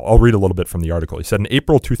 And I'll read a little bit from the article. He said, in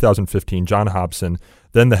April 2015, John Hobson,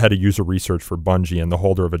 then the head of user research for Bungie and the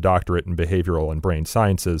holder of a doctorate in behavioral and brain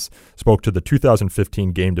sciences, spoke to the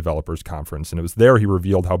 2015 Game Developers Conference. And it was there he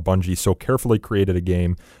revealed how Bungie so carefully created a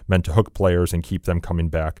game meant to hook players and keep them coming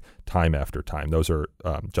back time after time. Those are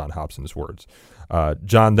John Hobson's words.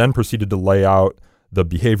 John then proceeded to lay out the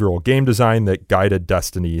behavioral game design that guided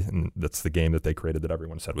Destiny, and that's the game that they created that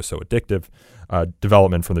everyone said was so addictive,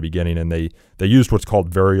 development from the beginning. And they used what's called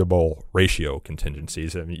variable ratio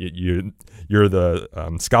contingencies. I mean, you're the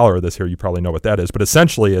scholar of this here. You probably know what that is. But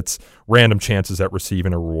essentially, it's random chances at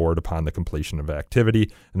receiving a reward upon the completion of activity.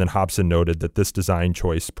 And then Hobson noted that this design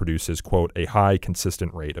choice produces, quote, a high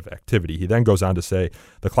consistent rate of activity. He then goes on to say,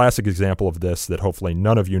 the classic example of this that hopefully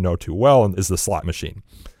none of you know too well is the slot machine.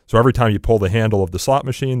 So every time you pull the handle of the slot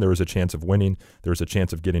machine, there is a chance of winning. There is a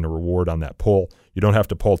chance of getting a reward on that pull. You don't have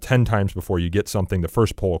to pull 10 times before you get something. The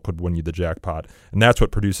first pull could win you the jackpot. And that's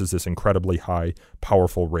what produces this incredibly high,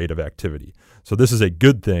 powerful rate of activity. So this is a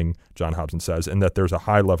good thing, John Hobson says, in that there's a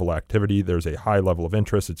high level of activity. There's a high level of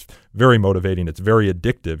interest. It's very motivating. It's very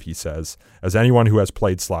addictive, he says, as anyone who has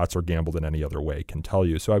played slots or gambled in any other way can tell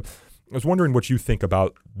you. So I was wondering what you think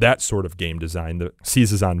about that sort of game design that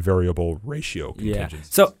seizes on variable ratio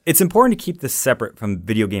contingencies. Yeah. So it's important to keep this separate from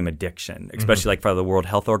video game addiction, especially like for the World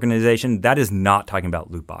Health Organization. That is not talking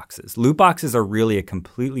about loot boxes. Loot boxes are really a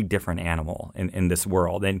completely different animal in this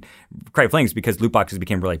world. And quite frankly, it's because loot boxes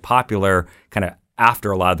became really popular kind of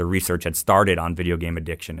after a lot of the research had started on video game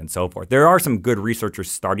addiction and so forth. There are some good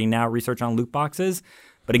researchers starting now research on loot boxes.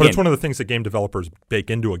 But again, it's one of the things that game developers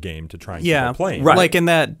bake into a game to try and keep it playing. Right. Like in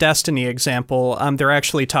that Destiny example, they're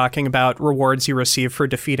actually talking about rewards you receive for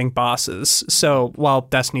defeating bosses. So while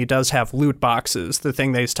Destiny does have loot boxes, the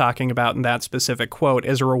thing that he's talking about in that specific quote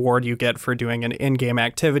is a reward you get for doing an in-game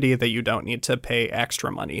activity that you don't need to pay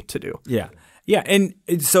extra money to do. Yeah. Yeah, and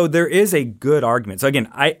so there is a good argument. So again,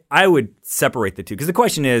 I would separate the two because the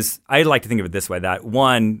question is, I'd like to think of it this way, that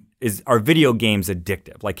one is, are video games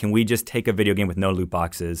addictive? Like, can we just take a video game with no loot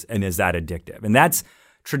boxes and is that addictive? And that's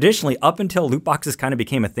traditionally, up until loot boxes kind of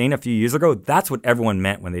became a thing a few years ago, that's what everyone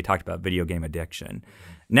meant when they talked about video game addiction.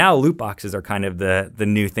 Now loot boxes are kind of the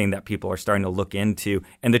new thing that people are starting to look into,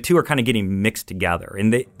 and the two are kind of getting mixed together.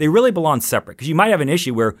 And they really belong separate because you might have an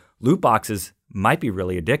issue where loot boxes might be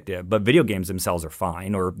really addictive, but video games themselves are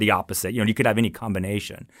fine, or the opposite. You could have any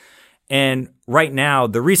combination. And right now,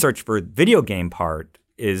 the research for video game part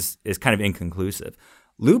is kind of inconclusive.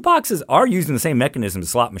 Loot boxes are using the same mechanism as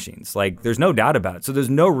slot machines. Like, there's no doubt about it. So there's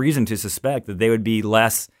no reason to suspect that they would be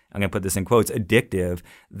less, I'm going to put this in quotes, addictive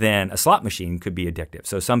than a slot machine could be addictive.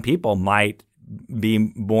 So some people might be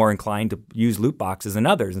more inclined to use loot boxes than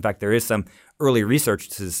others. In fact, there is some early research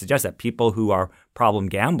to suggest that people who are problem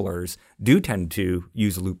gamblers do tend to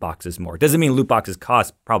use loot boxes more. It doesn't mean loot boxes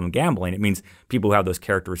cause problem gambling. It means people who have those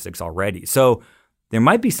characteristics already. So there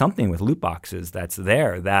might be something with loot boxes that's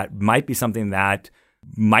there that might be something that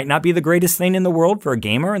might not be the greatest thing in the world for a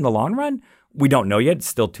gamer in the long run. We don't know yet. It's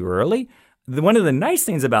still too early. One of the nice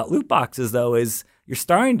things about loot boxes, though, is you're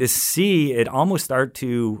starting to see it almost start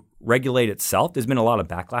to regulate itself. There's been a lot of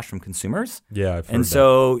backlash from consumers. Yeah, I've heard and that.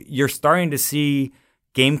 So you're starting to see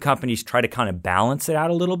game companies try to kind of balance it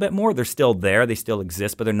out a little bit more. They're still there. They still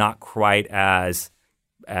exist, but they're not quite as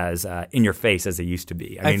in your face as they used to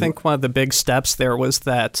be. I think one of the big steps there was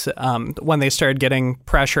that when they started getting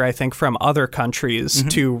pressure, I think, from other countries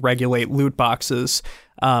to regulate loot boxes,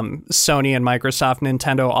 Sony and Microsoft,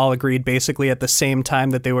 Nintendo all agreed basically at the same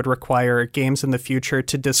time that they would require games in the future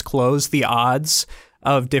to disclose the odds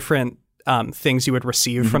of different things you would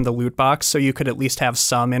receive from the loot box, so you could at least have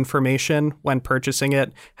some information when purchasing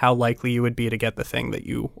it, how likely you would be to get the thing that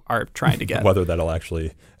you are trying to get. Whether that'll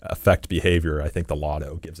actually affect behavior, I think the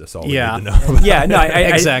lotto gives us all we Yeah. need to know. Yeah, no,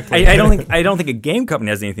 Exactly. I don't think a game company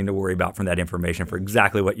has anything to worry about from that information for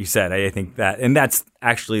exactly what you said. I think that, and that's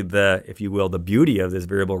actually the, if you will, the beauty of this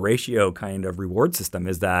variable ratio kind of reward system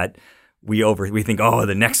is that we think, oh,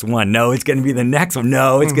 the next one. No, it's going to be the next one.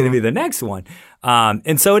 No, it's going to be the next one.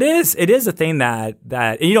 And so it is a thing that,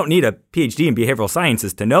 and you don't need a PhD in behavioral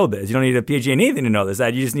sciences to know this. You don't need a PhD in anything to know this.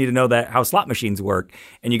 That you just need to know that how slot machines work,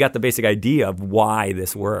 and you got the basic idea of why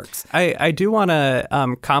this works. I do want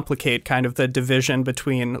to complicate kind of the division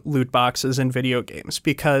between loot boxes and video games,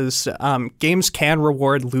 because games can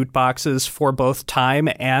reward loot boxes for both time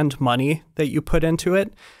and money that you put into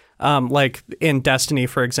it. Like in Destiny,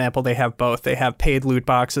 for example, they have both. They have paid loot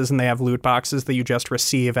boxes and they have loot boxes that you just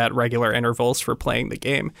receive at regular intervals for playing the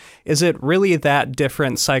game. Is it really that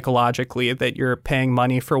different psychologically that you're paying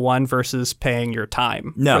money for one versus paying your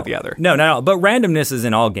time for the other? No, not at all. But randomness is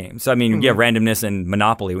in all games. So, I mean, you have randomness in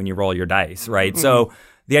Monopoly when you roll your dice, right? So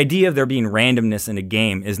the idea of there being randomness in a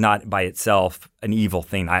game is not by itself an evil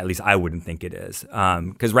thing. At least I wouldn't think it is,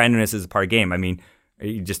 because randomness is a part of the game. I mean,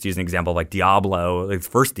 you just use an example like Diablo, like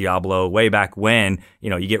first Diablo, way back when,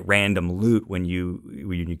 you get random loot when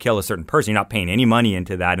you kill a certain person. You're not paying any money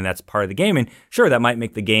into that, and that's part of the game. And sure, that might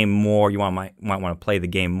make the game more. You might want to play the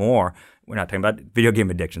game more. We're not talking about video game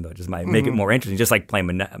addiction, though. It just might make it more interesting. Just like playing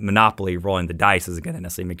Monopoly, rolling the dice isn't going to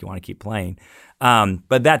necessarily make you want to keep playing.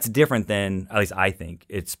 But that's different than, at least I think,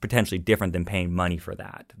 it's potentially different than paying money for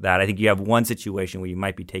that. That I think you have one situation where you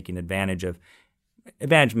might be taking advantage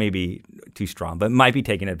may be too strong, but might be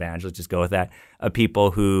taking advantage, let's just go with that, of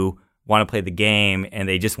people who want to play the game and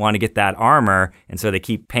they just want to get that armor, and so they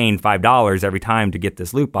keep paying $5 every time to get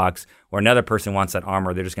this loot box, or another person wants that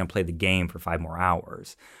armor, they're just going to play the game for 5 more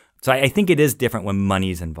hours. So I think it is different when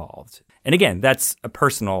money's involved. And again, that's a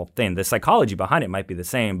personal thing. The psychology behind it might be the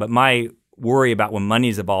same, but my worry about when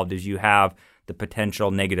money's involved is you have the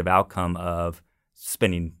potential negative outcome of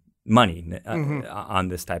spending money on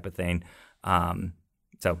this type of thing.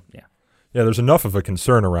 So, yeah. Yeah, there's enough of a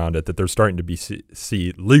concern around it that they're starting to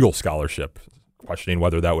see legal scholarship questioning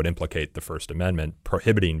whether that would implicate the First Amendment,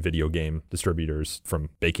 prohibiting video game distributors from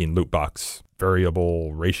baking loot box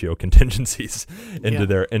variable ratio contingencies into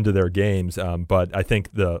their games. But I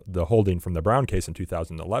think the holding from the Brown case in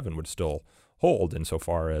 2011 would still hold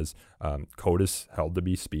insofar as code is held to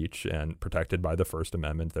be speech and protected by the First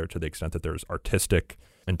Amendment there to the extent that there's artistic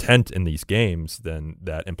intent in these games, then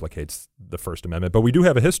that implicates the First Amendment. But we do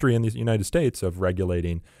have a history in the United States of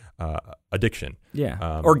regulating addiction.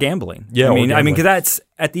 Yeah, or gambling. Yeah, I mean, because that's,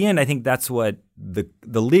 at the end, I think that's what the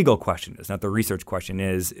legal question is, not the research question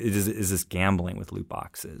is this gambling with loot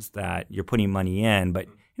boxes, that you're putting money in, but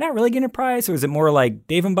you're not really getting a prize, or is it more like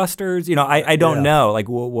Dave and Buster's? I don't know, like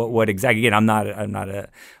what exactly. Again, I'm not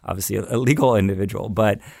obviously a legal individual,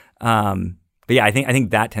 but yeah, I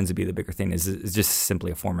think that tends to be the bigger thing is just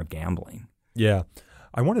simply a form of gambling. Yeah.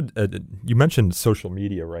 I wanted you mentioned social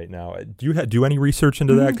media right now. Do you do any research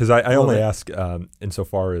into that? Because I only ask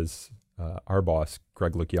insofar as our boss,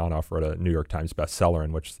 Greg Lukianoff, wrote a New York Times bestseller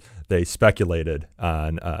in which they speculated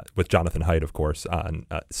on, with Jonathan Haidt, of course, on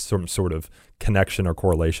some sort of connection or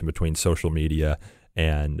correlation between social media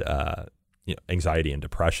and anxiety and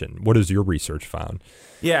depression. What has your research found?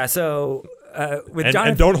 Yeah, so with Jonathan,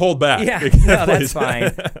 and don't hold back. Yeah, no, that's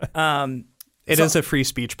fine. It is a free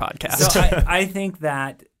speech podcast. So I think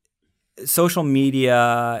that social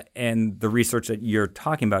media and the research that you're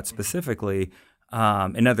talking about specifically,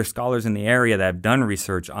 and other scholars in the area that have done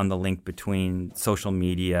research on the link between social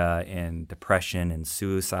media and depression and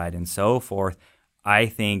suicide and so forth, I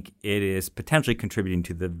think it is potentially contributing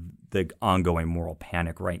to the ongoing moral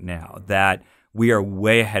panic right now, that we are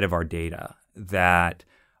way ahead of our data, that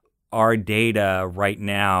our data right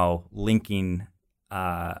now linking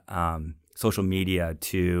social media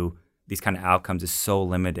to these kind of outcomes is so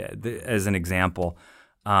limited. As an example,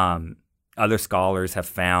 other scholars have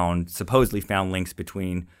supposedly found links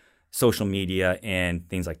between social media and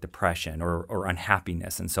things like depression or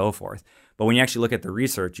unhappiness and so forth. But when you actually look at the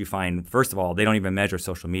research, you find, first of all, they don't even measure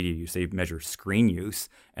social media use. They measure screen use,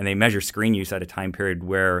 and they measure screen use at a time period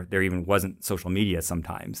where there even wasn't social media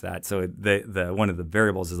sometimes. So the one of the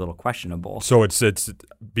variables is a little questionable. So it's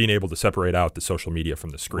being able to separate out the social media from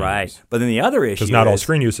the screen right. use. But then the other issue because not all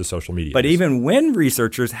screen use is social media But use. even when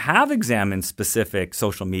researchers have examined specific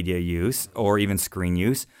social media use or even screen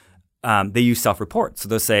use, they use self-report. So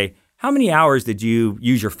they'll say, how many hours did you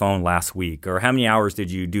use your phone last week? Or how many hours did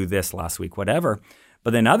you do this last week? Whatever.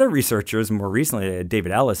 But then other researchers, more recently,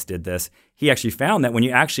 David Ellis did this. He actually found that when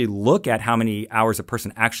you actually look at how many hours a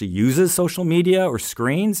person actually uses social media or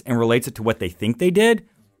screens and relates it to what they think they did,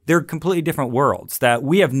 they're completely different worlds, that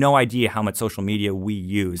we have no idea how much social media we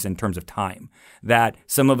use in terms of time, that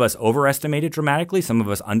some of us overestimate it dramatically, some of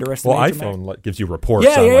us underestimate it dramatically. iPhone gives you reports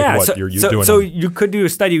on what you're doing. So you could do a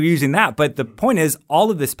study using that. But the point is, all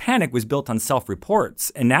of this panic was built on self-reports.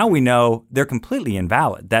 And now we know they're completely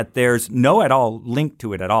invalid, that there's no at all link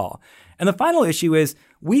to it at all. And the final issue is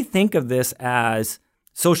we think of this as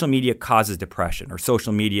social media causes depression or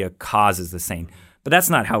social media causes the same. But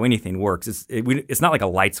that's not how anything works. It's not like a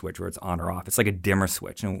light switch where it's on or off. It's like a dimmer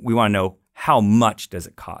switch. And we want to know how much does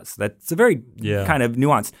it cause. That's a very kind of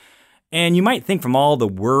nuanced. And you might think from all the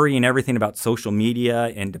worry and everything about social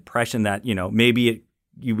media and depression that, maybe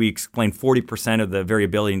we explain 40% of the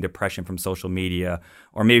variability in depression from social media.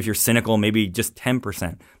 Or maybe if you're cynical, maybe just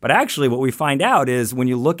 10%. But actually what we find out is when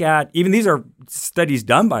you look at, even these are studies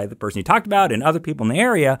done by the person you talked about and other people in the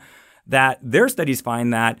area, that their studies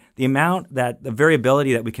find that the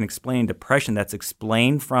variability that we can explain in depression that's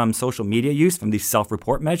explained from social media use, from these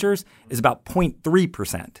self-report measures, is about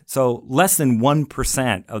 0.3%. So less than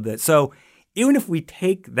 1% of the. So even if we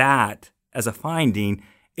take that as a finding,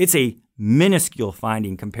 it's a minuscule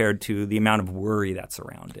finding compared to the amount of worry that's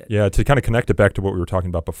around it. Yeah, to kind of connect it back to what we were talking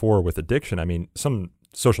about before with addiction, I mean, some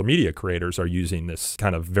social media creators are using this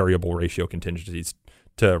kind of variable ratio contingencies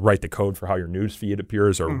to write the code for how your news feed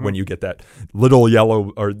appears, or when you get that little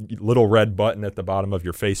yellow or little red button at the bottom of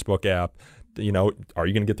your Facebook app. Are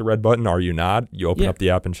you going to get the red button? Are you not? You open up the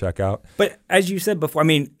app and check out. But as you said before, I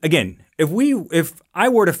mean, again, if I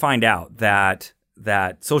were to find out that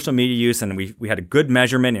social media use and we had a good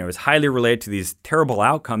measurement and it was highly related to these terrible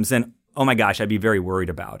outcomes, then oh my gosh, I'd be very worried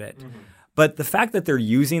about it. But the fact that they're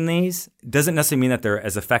using these doesn't necessarily mean that they're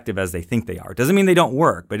as effective as they think they are. It doesn't mean they don't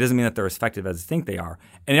work, but it doesn't mean that they're as effective as they think they are.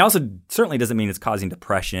 And it also certainly doesn't mean it's causing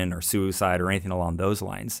depression or suicide or anything along those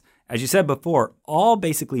lines. As you said before, all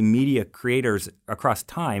basically media creators across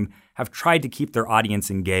time have tried to keep their audience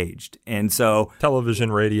engaged. And so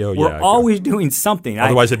television, radio, we're always doing something.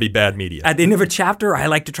 Otherwise, it'd be bad media. At the end of a chapter, I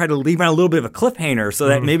like to try to leave on a little bit of a cliffhanger so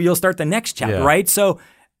that maybe you'll start the next chapter, right? So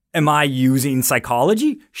am I using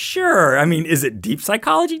psychology? Sure. I mean, is it deep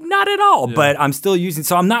psychology? Not at all. Yeah. But I'm still using –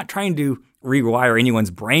 so I'm not trying to rewire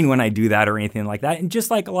anyone's brain when I do that or anything like that. And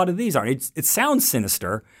just like a lot of these are. It sounds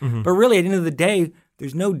sinister, but really at the end of the day,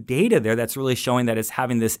 there's no data there that's really showing that it's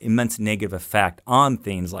having this immense negative effect on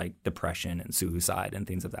things like depression and suicide and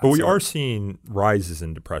things of that sort. But we are seeing rises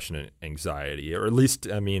in depression and anxiety, or at least,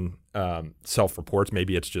 I mean, self-reports.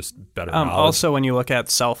 Maybe it's just better knowledge. Also, when you look at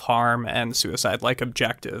self-harm and suicide, like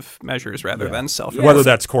objective measures rather than self-harm. Whether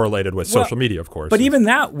that's correlated with social media, of course. But even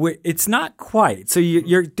that, it's not quite. So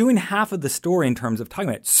you're doing half of the story in terms of talking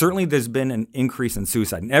about it. Certainly there's been an increase in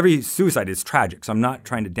suicide. And every suicide is tragic, so I'm not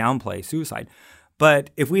trying to downplay suicide.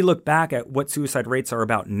 But if we look back at what suicide rates are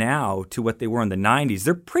about now to what they were in the 90s,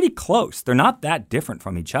 they're pretty close. They're not that different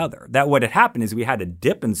from each other. That what had happened is we had a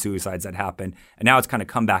dip in suicides that happened, and now it's kind of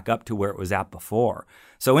come back up to where it was at before.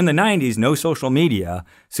 So in the 90s, no social media,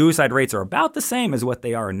 suicide rates are about the same as what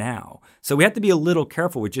they are now. So we have to be a little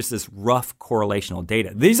careful with just this rough correlational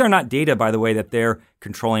data. These are not data, by the way, that they're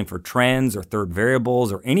controlling for trends or third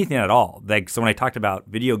variables or anything at all. So when I talked about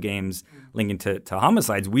video games linking to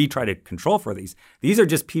homicides, we try to control for these. These are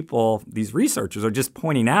just people, these researchers are just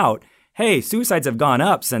pointing out, hey, suicides have gone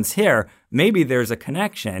up since here. Maybe there's a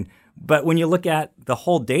connection. But when you look at the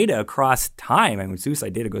whole data across time, I mean,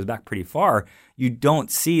 suicide data goes back pretty far, you don't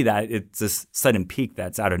see that it's this sudden peak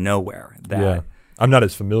that's out of nowhere. I'm not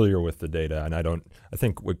as familiar with the data, and I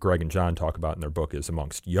think what Greg and John talk about in their book is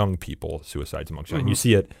amongst young people, suicides amongst young. You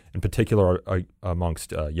see it in particular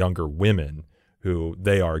amongst younger women who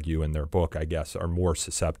they argue in their book, I guess, are more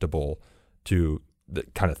susceptible to the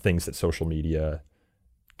kind of things that social media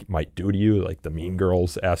might do to you, like the Mean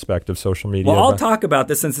Girls aspect of social media. Well, I'll talk about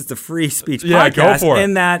this since it's a free speech podcast. Yeah, go for it.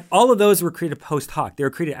 In that all of those were created post hoc. They were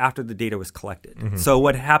created after the data was collected. So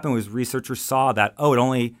what happened was researchers saw that, you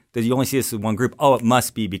only see this in one group. Oh, it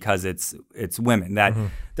must be because it's women. That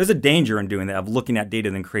there's a danger in doing that, of looking at data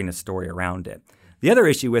and then creating a story around it. The other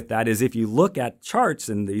issue with that is if you look at charts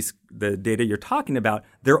and the data you're talking about,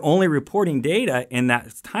 they're only reporting data in that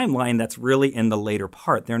timeline that's really in the later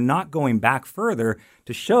part. They're not going back further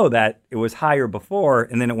to show that it was higher before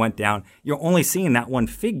and then it went down. You're only seeing that one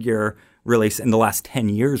figure really in the last 10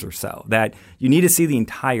 years or so, that you need to see the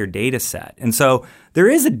entire data set. And so there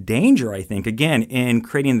is a danger, I think, again, in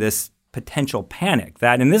creating this potential panic.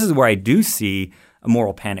 And this is where I do see a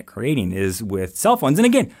moral panic creating is with cell phones. And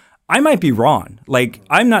again, I might be wrong. Like,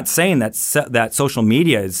 I'm not saying that that social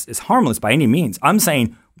media is harmless by any means. I'm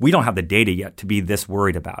saying we don't have the data yet to be this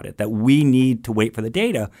worried about it, that we need to wait for the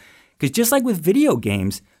data. Because just like with video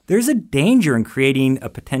games, there's a danger in creating a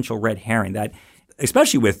potential red herring that,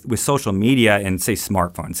 especially with social media and, say,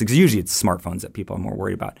 smartphones, because usually it's smartphones that people are more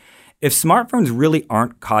worried about. If smartphones really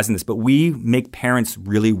aren't causing this, but we make parents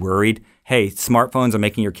really worried, hey, smartphones are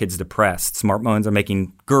making your kids depressed, smartphones are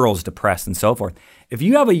making girls depressed and so forth. If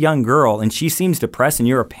you have a young girl and she seems depressed and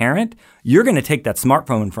you're a parent, you're going to take that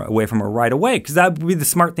smartphone away from her right away because that would be the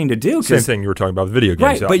smart thing to do. Same thing you were talking about with video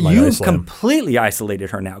games. Right, but you've completely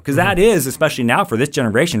isolated her now because that is, especially now for this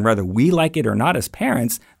generation, whether we like it or not as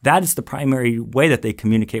parents, that is the primary way that they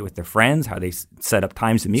communicate with their friends, how they set up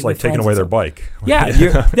times to meet with friends. It's like taking away their bike.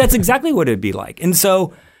 Yeah, that's exactly what it'd be like. And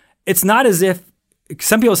so it's not as if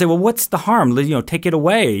some people say, well, what's the harm? Take it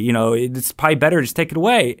away. It's probably better to just take it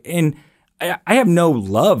away. And I have no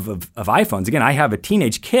love of iPhones. Again, I have a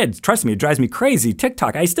teenage kid. Trust me, it drives me crazy.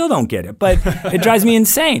 TikTok, I still don't get it, but it drives me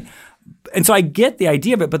insane. And so I get the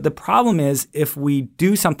idea of it, but the problem is if we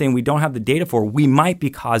do something we don't have the data for, we might be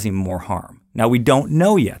causing more harm. Now, we don't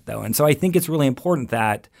know yet, though. And so I think it's really important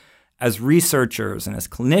that as researchers and as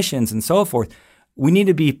clinicians and so forth, we need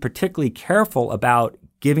to be particularly careful about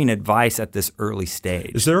giving advice at this early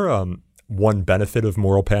stage. Is there one benefit of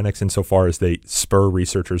moral panics insofar as they spur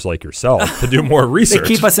researchers like yourself to do more research?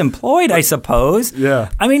 They keep us employed, I suppose. Yeah.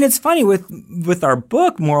 I mean, it's funny with our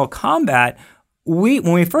book, Moral Combat,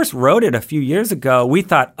 when we first wrote it a few years ago, we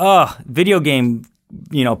thought, video game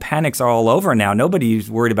panics are all over now. Nobody's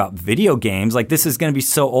worried about video games. Like, this is going to be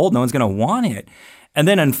so old, no one's going to want it. And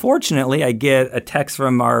then, unfortunately, I get a text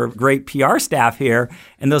from our great PR staff here,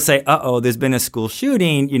 and they'll say, there's been a school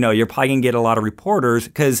shooting. You're probably going to get a lot of reporters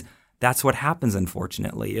because that's what happens,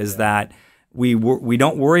 unfortunately, is that we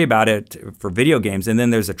don't worry about it for video games, and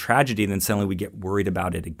then there's a tragedy, and then suddenly we get worried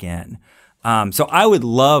about it again. So I would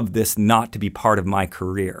love this not to be part of my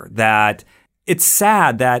career. That it's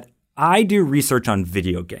sad that I do research on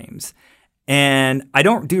video games, and I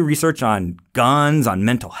don't do research on guns, on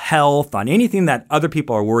mental health, on anything that other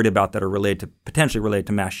people are worried about that are potentially related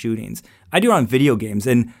to mass shootings. I do it on video games,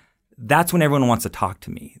 and that's when everyone wants to talk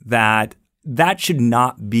to me. That should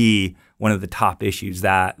not be one of the top issues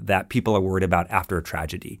that people are worried about after a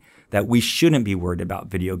tragedy, that we shouldn't be worried about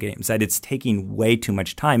video games, that it's taking way too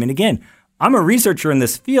much time. And again, I'm a researcher in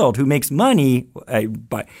this field who makes money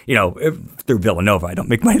through Villanova. I don't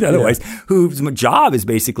make money otherwise, whose job is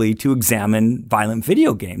basically to examine violent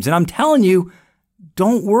video games. And I'm telling you,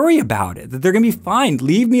 don't worry about it, that they're going to be fine.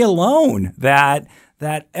 Leave me alone, that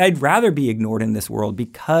I'd rather be ignored in this world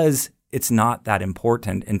because it's not that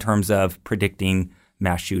important in terms of predicting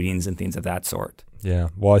mass shootings and things of that sort. Yeah.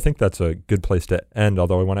 Well, I think that's a good place to end,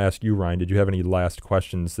 although I want to ask you, Ryan, did you have any last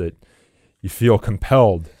questions that you feel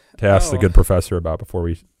compelled to ask the good professor about before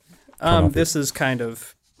we This is kind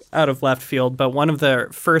of out of left field, but one of the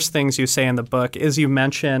first things you say in the book is you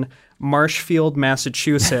mention Marshfield,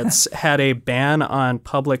 Massachusetts had a ban on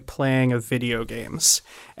public playing of video games.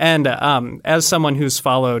 And as someone who's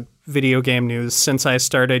followed video game news since I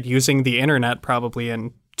started using the internet probably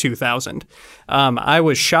in 2000, I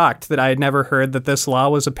was shocked that I had never heard that this law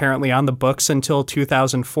was apparently on the books until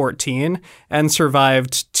 2014 and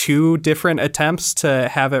survived 2 different attempts to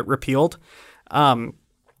have it repealed.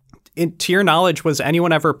 To your knowledge, was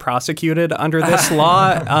anyone ever prosecuted under this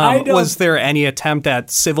law? Was there any attempt at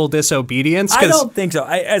civil disobedience? I don't think so.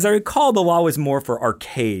 As I recall, the law was more for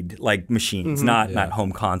arcade machines, not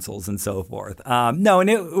home consoles and so forth. No, and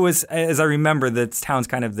it was, as I remember, this town's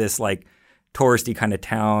kind of this like touristy kind of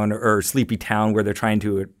town or sleepy town where they're trying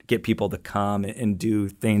to get people to come and do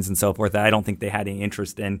things and so forth that I don't think they had any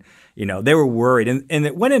interest in. They were worried. And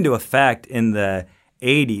it went into effect in the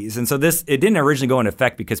 80s. And so it didn't originally go into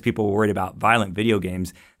effect because people were worried about violent video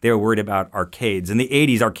games. They were worried about arcades. In the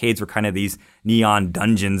 80s, arcades were kind of these neon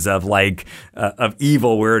dungeons of of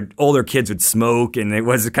evil where older kids would smoke, and it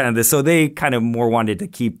was kind of this. So they kind of more wanted to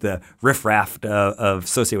keep the riffraff of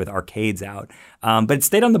associated with arcades out. But it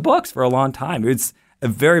stayed on the books for a long time. It's a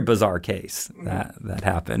very bizarre case that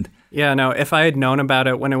happened. Yeah, no, if I had known about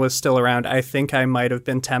it when it was still around, I think I might have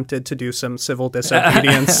been tempted to do some civil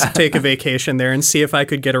disobedience, take a vacation there, and see if I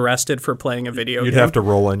could get arrested for playing a video game. You'd have to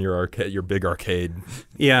roll in your big arcade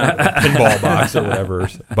pinball box or whatever.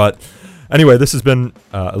 But anyway, this has been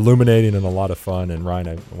illuminating and a lot of fun. And Ryan,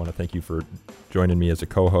 I want to thank you for joining me as a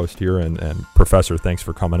co-host here. And Professor, thanks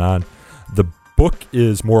for coming on. The book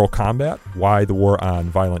is Moral Combat, Why the War on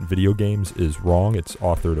Violent Video Games is Wrong. It's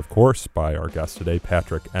authored, of course, by our guest today,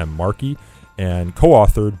 Patrick M. Markey, and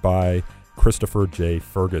co-authored by Christopher J.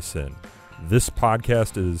 Ferguson. This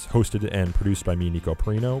podcast is hosted and produced by me, Nico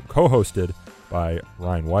Perino, co-hosted by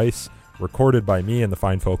Ryan Weiss, recorded by me and the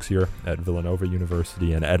fine folks here at Villanova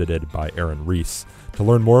University, and edited by Aaron Reese. To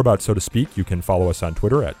learn more about So to Speak, you can follow us on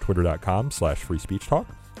Twitter at twitter.com/freespeechtalk,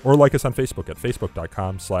 or like us on Facebook at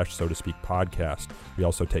facebook.com/So to Speak podcast. We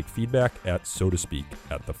also take feedback at so to speak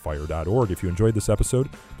 @thefire.org. If you enjoyed this episode,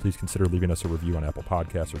 please consider leaving us a review on Apple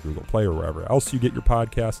Podcasts or Google Play or wherever else you get your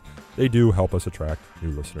podcasts. They do help us attract new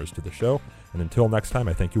listeners to the show. And until next time,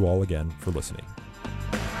 I thank you all again for listening.